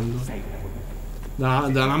parlando? Da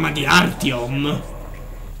mamma di Artyom.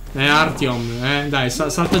 Artyom, dai,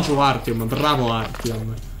 salta giù Artyom. Bravo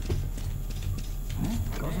Artyom.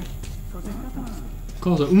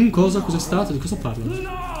 Cosa? Cos'è stato? Di cosa parla?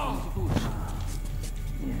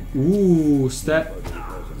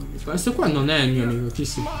 Questo qua non è il mio amico, chi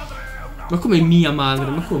si... Ma come mia madre?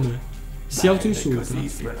 Ma come? Si autoinsulta.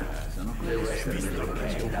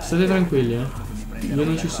 State tranquilli, Io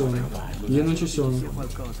non ci sono. Io non ci sono.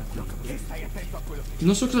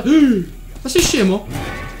 Non so cosa... Ma sei scemo?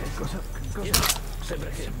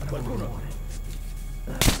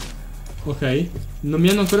 Ok. Non mi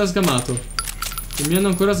hanno ancora sgamato. Non mi hanno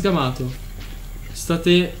ancora sgamato.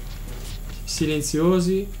 State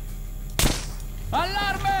silenziosi.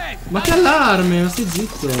 Allarme! Ma che allarme? Ma stai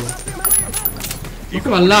zitto. Ma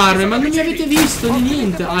come allarme? Ma non mi avete visto di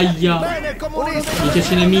niente. Aia. Mica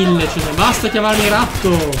ce n'è 1000. Basta chiamarmi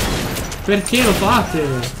ratto. Perché lo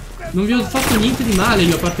fate? Non vi ho fatto niente di male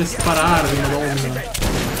io a parte spararvi, madonna.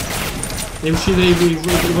 E uccidere i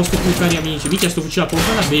vostri più cari amici. Mica sto fucile a pompa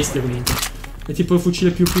è una bestia comunque. È tipo il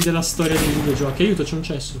fucile più della storia dei videogiochi. Aiuto, c'è un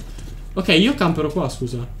cesso. Ok, io camperò qua,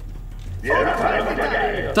 scusa.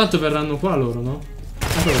 Tanto verranno qua loro, no?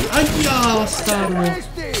 Aia, bastardo.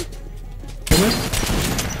 Come?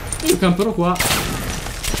 Io camperò qua.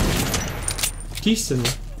 Chi se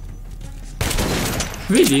ne?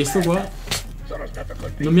 Vedi, sto qua.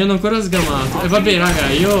 Non mi hanno ancora sgamato. E vabbè, raga,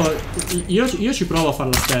 io ci provo a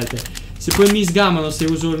fare la stealth. Se poi mi sgamano se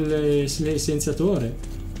uso il silenziatore.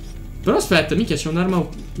 Però aspetta, minchia, c'è un'arma.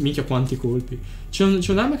 Minchia, quanti colpi. C'è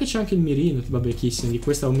un'arma che c'è anche il mirino. Vabbè, chi se ne? Di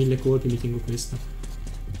questa ho 1000 colpi, mi tengo questa.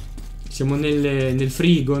 Siamo nel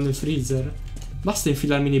frigo, nel freezer. Basta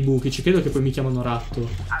infilarmi nei buchi, ci credo che poi mi chiamano ratto.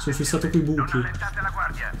 Sono fissato coi buchi.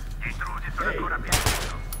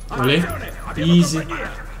 Olè. Easy.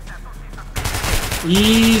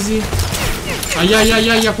 Easy.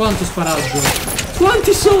 Aia, quanto sparaggio.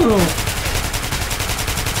 Quanti sono?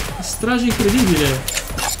 Strage incredibile.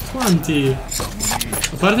 Quanti?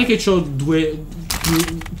 A parte che ho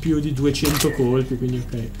più di 200 colpi, quindi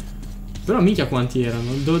ok. Però minchia quanti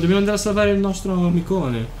erano. Dobbiamo andare a salvare il nostro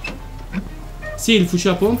amicone. Sì, il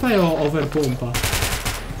fucile a pompa e over pompa.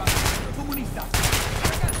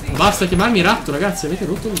 Basta chiamarmi ratto, ragazzi. Avete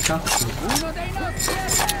rotto il cazzo.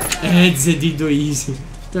 Zediddo easy.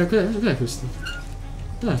 Cos'è questo?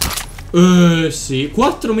 Sì.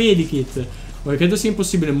 4 medikit. Credo sia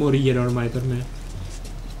impossibile morire ormai per me.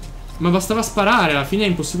 Ma bastava sparare. Alla fine è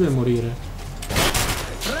impossibile morire.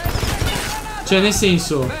 Cioè, nel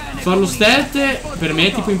senso, farlo stealth per me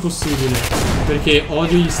è tipo impossibile. Perché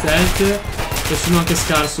odio gli stealth. E sono anche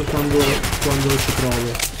scarso quando ci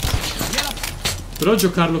provo. Però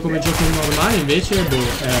giocarlo come gioco normale invece boh,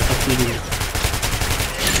 è fattibile.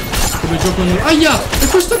 Come gioco normale. Aia! E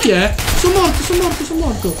questo chi è? Sono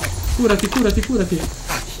morto. Curati.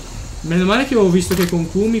 Meno male che ho visto che con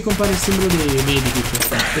Q mi compare il simbolo dei medikit.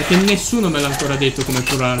 Perché nessuno me l'ha ancora detto come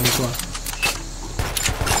curarmi qua.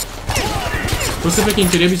 Forse perché in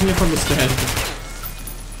teoria bisogna farlo stealth.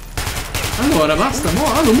 Allora basta,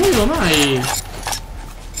 non muoio mai.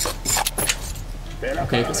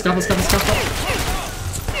 Ok, scappa.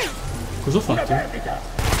 Cosa ho fatto?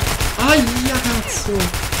 Aia cazzo.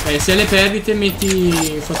 Se alle perdite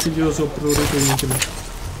metti fastidioso prurito intimo.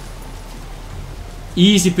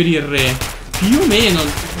 Easy per il re. Più o meno,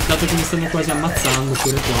 dato che mi stanno quasi ammazzando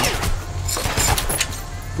pure qua.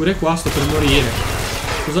 Pure qua sto per morire.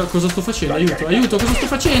 Cosa sto facendo? Aiuto, aiuto, cosa sto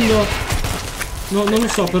facendo? No, non lo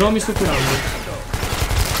so, però mi sto curando.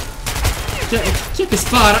 Chi è che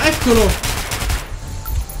spara? Eccolo!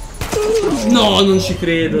 No, non ci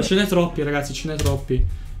credo. Ce n'è troppi, ragazzi, ce n'è troppi.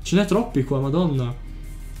 Ce n'è troppi qua, madonna.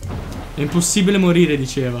 È impossibile morire,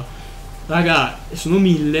 diceva. Raga, sono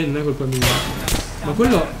 1000, non è colpa mia. Ma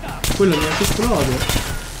quello neanche esplode.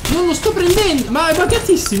 Non lo sto prendendo. Ma è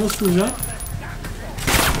buggatissimo, scusa.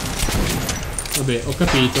 Vabbè, ho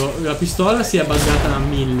capito. La pistola si è buggata a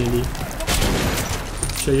 1000 lì.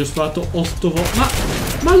 Cioè, io ho sparato 8 volte.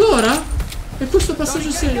 Ma allora? E questo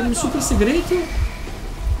passaggio super segreto?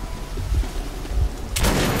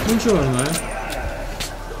 Buongiorno,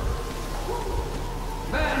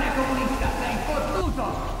 Bene, comunista, sei fottuto!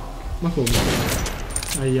 Ma come?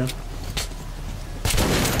 Aia.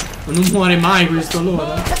 Ma non muore mai questo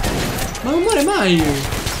allora? Ma non muore mai!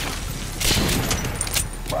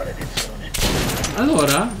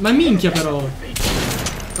 Allora? Ma minchia però!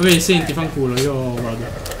 Vabbè, senti, fanculo, io vado.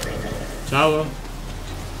 Ciao.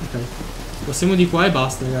 Ok. Passiamo di qua e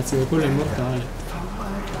basta, ragazzi, perché quello è immortale.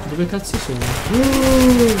 Dove cazzo sono?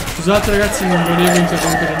 Scusate ragazzi, non volevo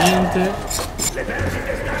interrompere niente.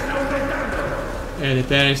 Le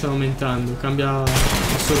perle stanno aumentando. Cambia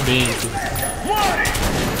assorbenti.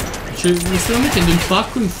 Cioè, mi stanno mettendo il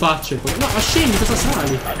pacco in faccia. No, ma scendi, cosa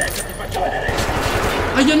sali?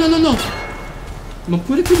 Aia, no. Ma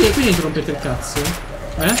pure qui dentro rompete il cazzo?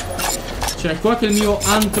 Cioè, qua che è il mio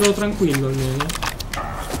antro tranquillo almeno.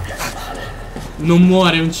 Non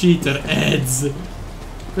muore un cheater, Ez.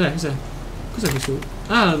 Cos'è? Cos'è questo?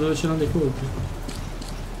 Ah, dove c'erano dei colpi.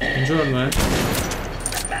 Buongiorno,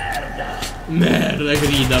 Merda,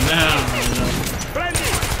 grida, merda.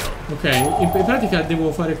 Ok, in pratica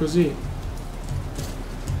devo fare così.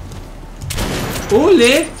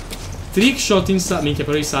 Ole! Trick shot in salto. Minchia,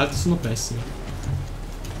 però i salti sono pessimi.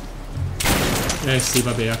 Sì,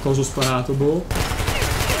 vabbè, a cosa ho sparato, boh.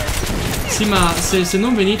 Sì, ma se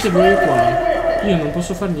non venite voi qua, io non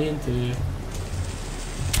posso far niente.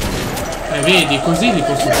 Vedi, così li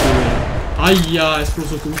posso uccidere. Aia, è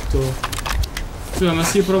esploso tutto. Scusa, ma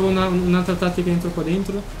se io provo un'altra tattica dentro qua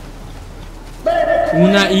dentro?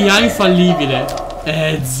 Una IA infallibile.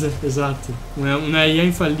 Esatto. Una IA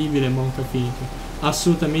infallibile, monca finita.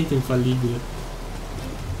 Assolutamente infallibile.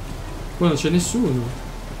 Qua non c'è nessuno.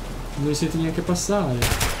 Non mi sento neanche passare.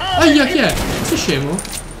 Aia, chi è? Sei scemo?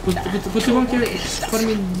 Potevo anche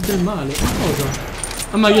farmi del male. Ma cosa?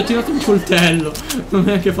 Ah, ma io ho tirato un coltello. Non è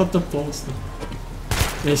neanche fatto apposta.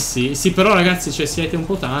 Sì, però ragazzi, cioè, siete un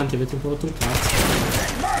po' tanti. Avete un po' rotto il cazzo.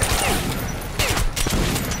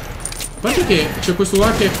 A parte che c'è questo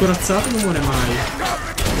qua che è corazzato e non muore mai.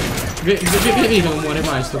 Vedi che non muore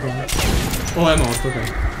mai sto qua. Oh, è morto,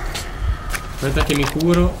 ok. Aspetta che mi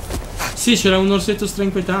curo. Sì, c'era un orsetto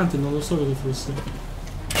strainquietante. Non lo so cosa fosse.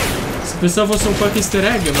 Pensavo fosse un qualche easter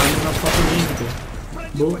egg, ma non ha fatto niente.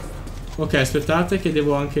 Boh. Ok, aspettate che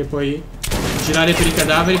devo anche poi girare per i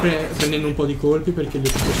cadaveri prendendo un po' di colpi perché li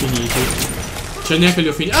ho tipo finiti. Cioè neanche li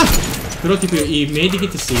ho finiti. Ah! Però tipo i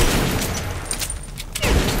medikit sì.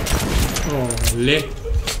 Oh,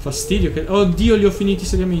 fastidio che... Oddio, li ho finiti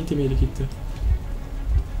seriamente i medikit.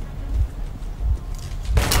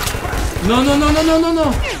 No.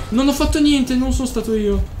 Non ho fatto niente, non sono stato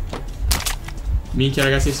io. Minchia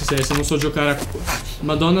ragazzi, se non so giocare a...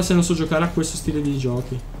 Madonna, se non so giocare a questo stile di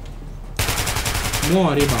giochi.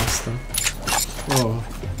 Muori e basta. Oh.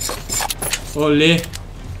 Olè.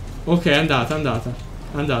 Ok, è andata.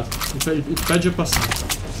 Il peggio è passato.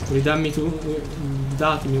 Ridammi tu.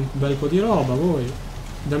 Datemi un bel po' di roba voi.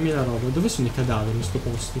 Dammi la roba. Dove sono i cadaveri in sto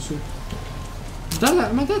posto? Su.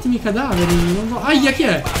 Ma datemi i cadaveri. Non vo... Aia, chi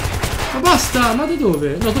è? Ma basta. Ma da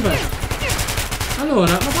dove? No, dov'è?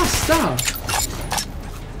 Allora, ma basta.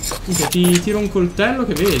 Minchia, ti tiro un coltello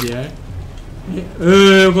che vedi,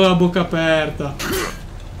 con la bocca aperta.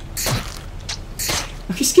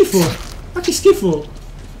 Ma che schifo.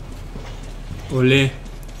 Olè.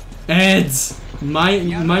 Ez.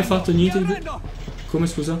 Mai fatto niente di... Come,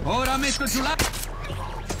 scusa? Ora metto giù la...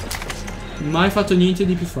 Mai fatto niente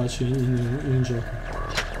di più facile in un gioco.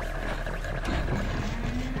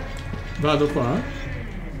 Vado qua?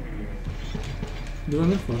 Devo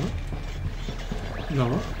andare qua?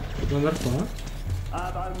 No. Devo andare qua?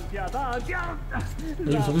 Avanti.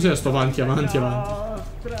 Giusto, cos'è sto avanti.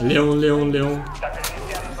 Leon.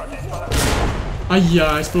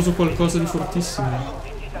 Aia, è esploso qualcosa di fortissimo.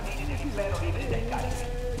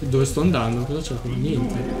 Dove sto andando? Cosa c'è qua?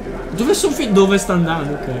 Niente. Dove sta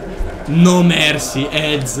andando? Ok. No mercy,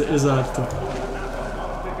 Ez, esatto.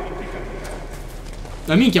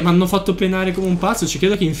 La minchia, mi hanno fatto penare come un pazzo. Ci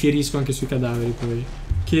credo che infierisco anche sui cadaveri poi.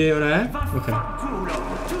 Che ora è? Ok.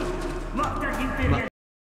 Ma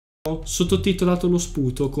ho sottotitolato lo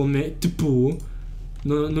sputo come TPU.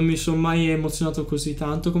 Non mi sono mai emozionato così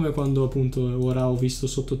tanto come quando appunto ora ho visto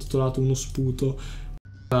sottotitolato uno sputo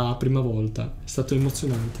la prima volta. È stato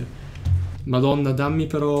emozionante. Madonna, dammi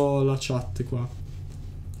però la chat qua.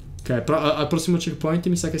 Ok, però al prossimo checkpoint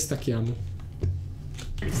mi sa che stacchiamo.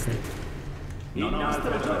 Ok.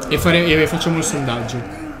 E facciamo il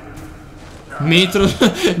sondaggio. Metro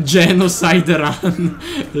Genocide Run.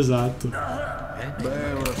 Esatto.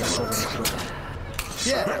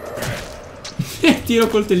 Tiro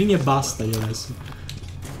coltellini e basta io adesso.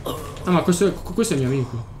 Ah, ma questo è il mio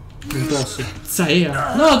amico. Non posso.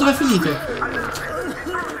 Zaea. No, dov'è finito?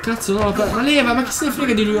 Cazzo, no. Ma leva, ma che se ne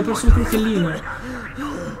frega di lui? Ho perso un coltellino.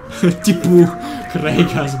 Tipo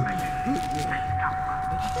Craigasm.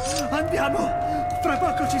 Andiamo. Fra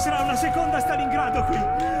poco ci sarà una seconda Stalingrado qui.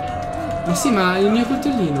 Ma sì, ma il mio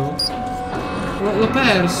coltellino l'ho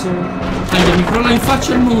perso. Mi crolla in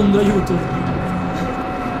faccia il mondo, aiuto.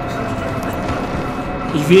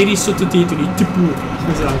 I veri sottotitoli, tipo.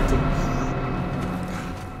 Esatto.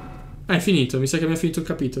 È finito, mi sa che abbiamo finito il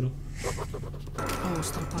capitolo. Oh,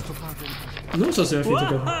 strappato padre. Non so se abbiamo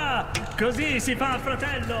finito il capitolo. Così si fa,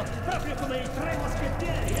 fratello. Proprio come i tre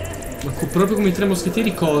moschettieri, Ma proprio come i tre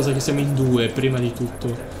moschettieri cosa? Che siamo in due, prima di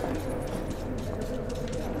tutto.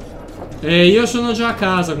 Io sono già a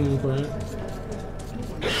casa comunque.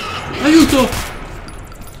 Aiuto!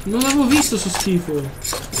 Non l'avevo visto sto schifo.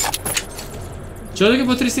 Cioè che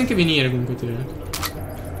potresti anche venire comunque te.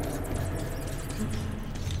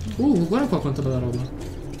 Guarda qua quanta bella roba.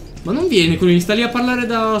 Ma non viene quello, sta lì a parlare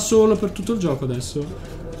da solo per tutto il gioco adesso.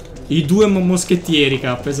 I due moschettieri,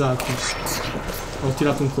 cap, esatto. Ho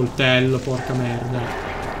tirato un coltello, porca merda.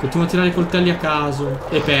 Continuo a tirare i coltelli a caso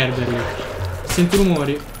e perderli. Sento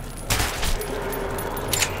rumori.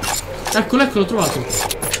 Eccolo, l'ho trovato. Ok.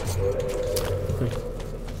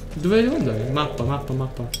 Dove devo andare? Mappa.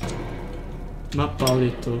 Mappa, ho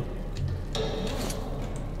detto.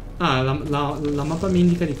 Ah, la mappa mi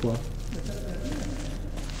indica di qua.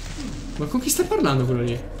 Ma con chi stai parlando quello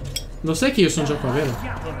lì? Lo sai che io sono già qua, vero?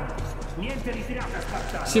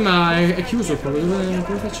 Sì, ma è chiuso qua. Dove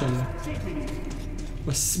facciamo?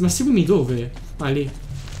 Ma seguimi dove? Ah, lì.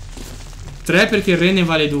 3 perché il re ne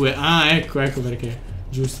vale 2. Ah, ecco perché.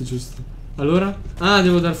 Giusto. Allora? Ah,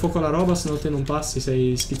 devo dar fuoco alla roba, se no te non passi,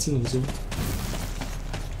 sei schizzinoso.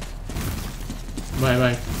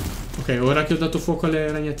 Vai. Ok, ora che ho dato fuoco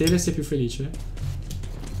alle ragnatele sei più felice?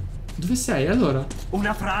 Dove sei, allora?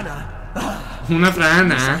 Una frana! Una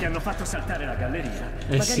frana? Mi sa che hanno fatto saltare la galleria.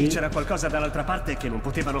 Magari sì. C'era qualcosa dall'altra parte che non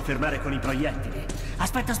potevano fermare con i proiettili.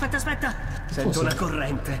 Aspetta! Sento una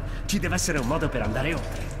corrente. Ci deve essere un modo per andare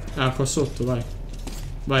oltre. Ah, qua sotto, vai.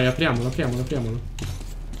 Vai, apriamolo.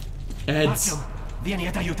 Massimo, vieni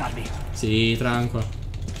ad aiutarmi. Sì, tranqua.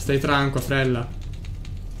 Stai tranqua, frella.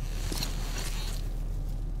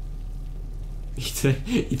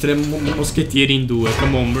 I tre moschettieri in due.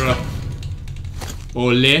 Come on, bro.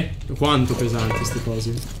 Olle. Quanto pesanti queste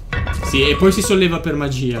cose. Sì, e poi si solleva per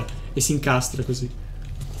magia. E si incastra così.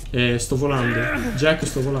 Sto volando. Jack,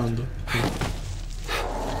 sto volando.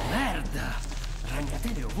 Merda.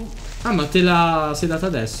 Ragnatele ovunque. Ah, ma te la sei data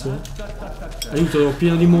adesso? Aiuto, ho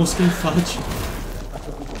pieno di mosche in faccia.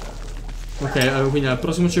 Ok, quindi al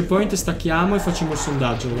prossimo checkpoint stacchiamo e facciamo il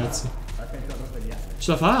sondaggio, ragazzi.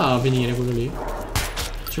 Ce la fa a venire quello lì?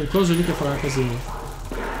 C'è un coso lì che fa casino.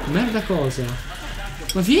 Merda cosa?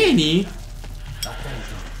 Ma vieni?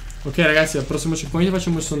 Ok, ragazzi, al prossimo checkpoint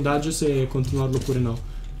facciamo il sondaggio se continuarlo oppure no.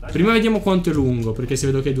 Prima vediamo quanto è lungo, perché se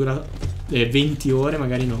vedo che dura 20 ore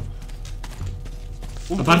magari no.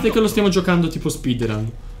 A parte che lo stiamo giocando tipo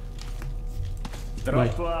speedrun.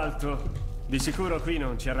 Troppo alto. Di sicuro qui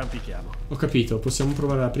non ci arrampichiamo. Ho capito, possiamo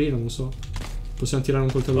provare ad aprire, non so. Possiamo tirare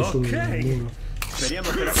un coltello sul muro. Speriamo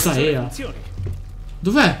che la funzioni.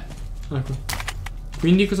 Dov'è? Ecco.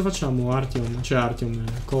 Quindi cosa facciamo? Artyom. C'è Artyom,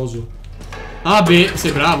 coso. Ah beh,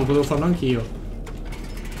 sei bravo, potevo farlo anch'io.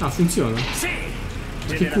 Ah, funziona? Sì.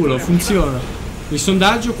 Ma che culo, funziona. Il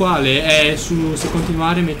sondaggio quale? È su se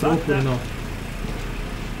continuare metro oppure no.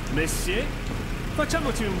 Messier?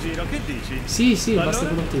 Facciamoci un giro, che dici? Sì, allora, basta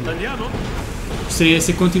quello. Andiamo?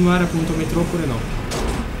 Se continuare appunto metro oppure no.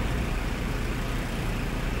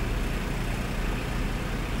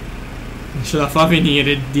 Ce la fa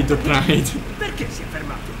venire Dido Pride. Perché si è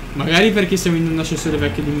fermato? Magari perché siamo in un ascensore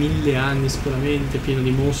vecchio di 1000 anni sicuramente, pieno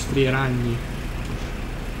di mostri e ragni.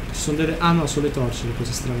 Ci sono delle... Ah no, sono le torce le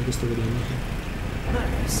cose strane che sto vedendo.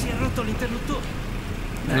 Si è rotto l'interruttore.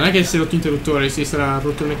 Non è che si è rotto l'interruttore, si sarà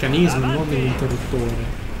rotto il meccanismo, non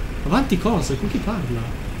l'interruttore. Avanti cosa? Con chi parla?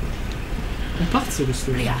 È pazzo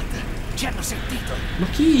questo. Ci hanno sentito. Ma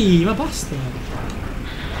chi? Ma basta.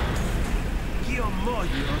 Io muoio.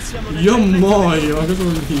 Siamo nel Io muoio, ma cosa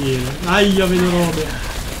vuol dire? Aia, vedo robe.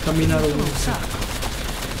 Camminare ovunque.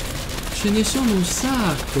 Ce ne sono un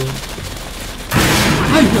sacco.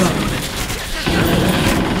 Aia!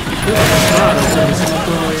 Sparo, cioè, mi sono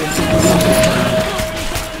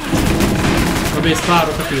vabbè,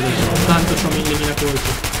 sparo, capito. Tanto c'ho 1000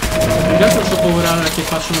 colpi. In realtà ho paura che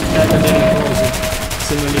facciano cadere le cose.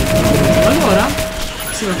 Se non li. Allora?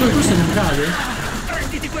 Sì, ma poi questo non cade?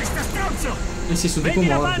 Prenditi questa stronzo! Eh sì, sono tipo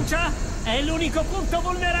Vedi la morto. pancia? È l'unico punto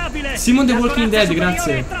vulnerabile. Simon the Walking Dead,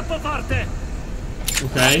 grazie. È troppo forte.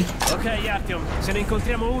 Ok. Ok, Artyom, se ne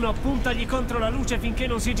incontriamo uno, puntagli contro la luce finché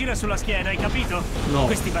non si gira sulla schiena, hai capito? No.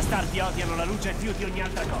 Questi bastardi odiano la luce più di ogni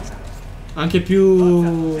altra cosa. Anche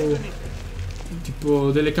più.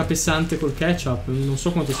 Tipo delle cape sante col ketchup. Non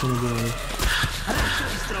so quanto sono buone.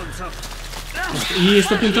 Gli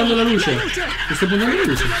sto puntando la luce. Gli sto puntando la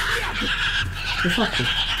luce. Che ho fatto?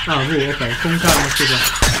 Ah, ok, con calma, scusa.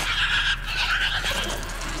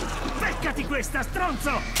 Beccati questa,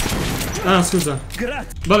 stronzo! Ah, scusa.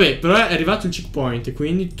 Grazie. Vabbè, però è arrivato il checkpoint,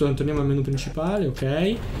 quindi torniamo al menu principale, ok.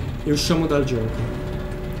 E usciamo dal gioco.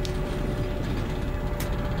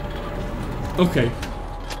 Ok.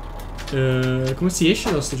 Come si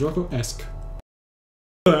esce da sto gioco? Esc.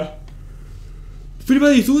 Prima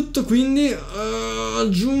di tutto, quindi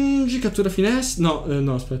aggiungi cattura finestra.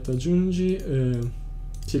 No, aspetta, aggiungi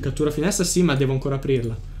sì, cattura finestra, sì, ma devo ancora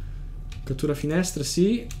aprirla. Cattura finestra,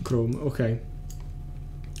 sì. Chrome, ok.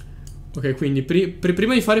 Ok, quindi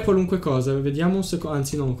prima di fare qualunque cosa, vediamo un secondo.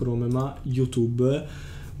 Anzi, non Chrome, ma YouTube.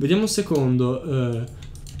 Vediamo un secondo.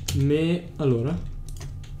 Allora,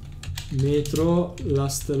 Metro,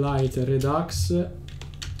 Last Light, Redux,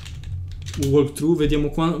 Walkthrough.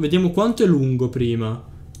 Vediamo quanto è lungo prima.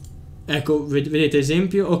 Ecco, vedete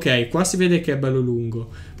esempio. Ok, qua si vede che è bello lungo.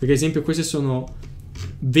 Perché esempio queste sono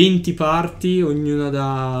 20 parti, ognuna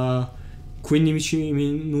da 15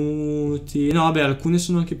 minuti. No, vabbè, alcune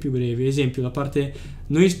sono anche più brevi. Esempio, la parte.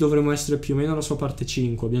 Noi dovremmo essere più o meno alla sua parte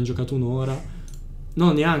 5. Abbiamo giocato un'ora.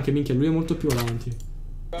 No, neanche, minchia, lui è molto più avanti.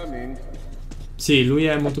 Sì, lui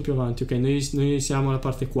è molto più avanti. Ok, noi siamo alla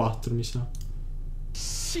parte 4, mi sa.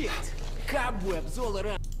 Sì,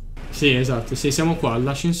 esatto. Sì, siamo qua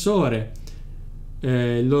all'ascensore.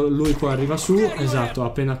 Lui qua arriva su. Esatto, ha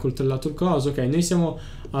appena coltellato il coso. Ok, noi siamo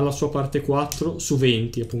alla sua parte 4 su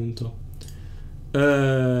 20, appunto.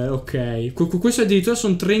 Ok, questo addirittura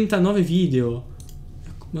sono 39 video.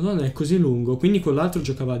 Madonna, è così lungo. Quindi con l'altro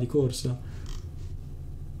giocava di corsa.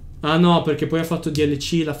 Ah no, perché poi ha fatto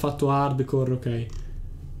DLC, l'ha fatto hardcore, ok.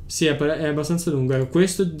 Sì, è abbastanza lungo.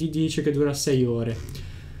 Questo dice che dura 6 ore.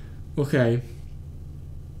 Ok.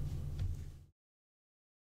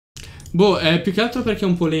 Boh, è più che altro perché è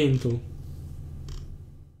un po' lento.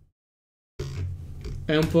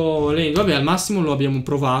 È un po' lento. Vabbè, al massimo lo abbiamo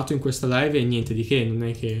provato in questa live e niente di che, non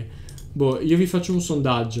è che. Boh, io vi faccio un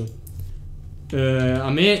sondaggio. A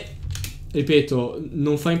me, ripeto,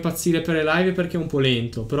 non fa impazzire per le live perché è un po'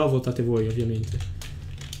 lento. Però votate voi, ovviamente.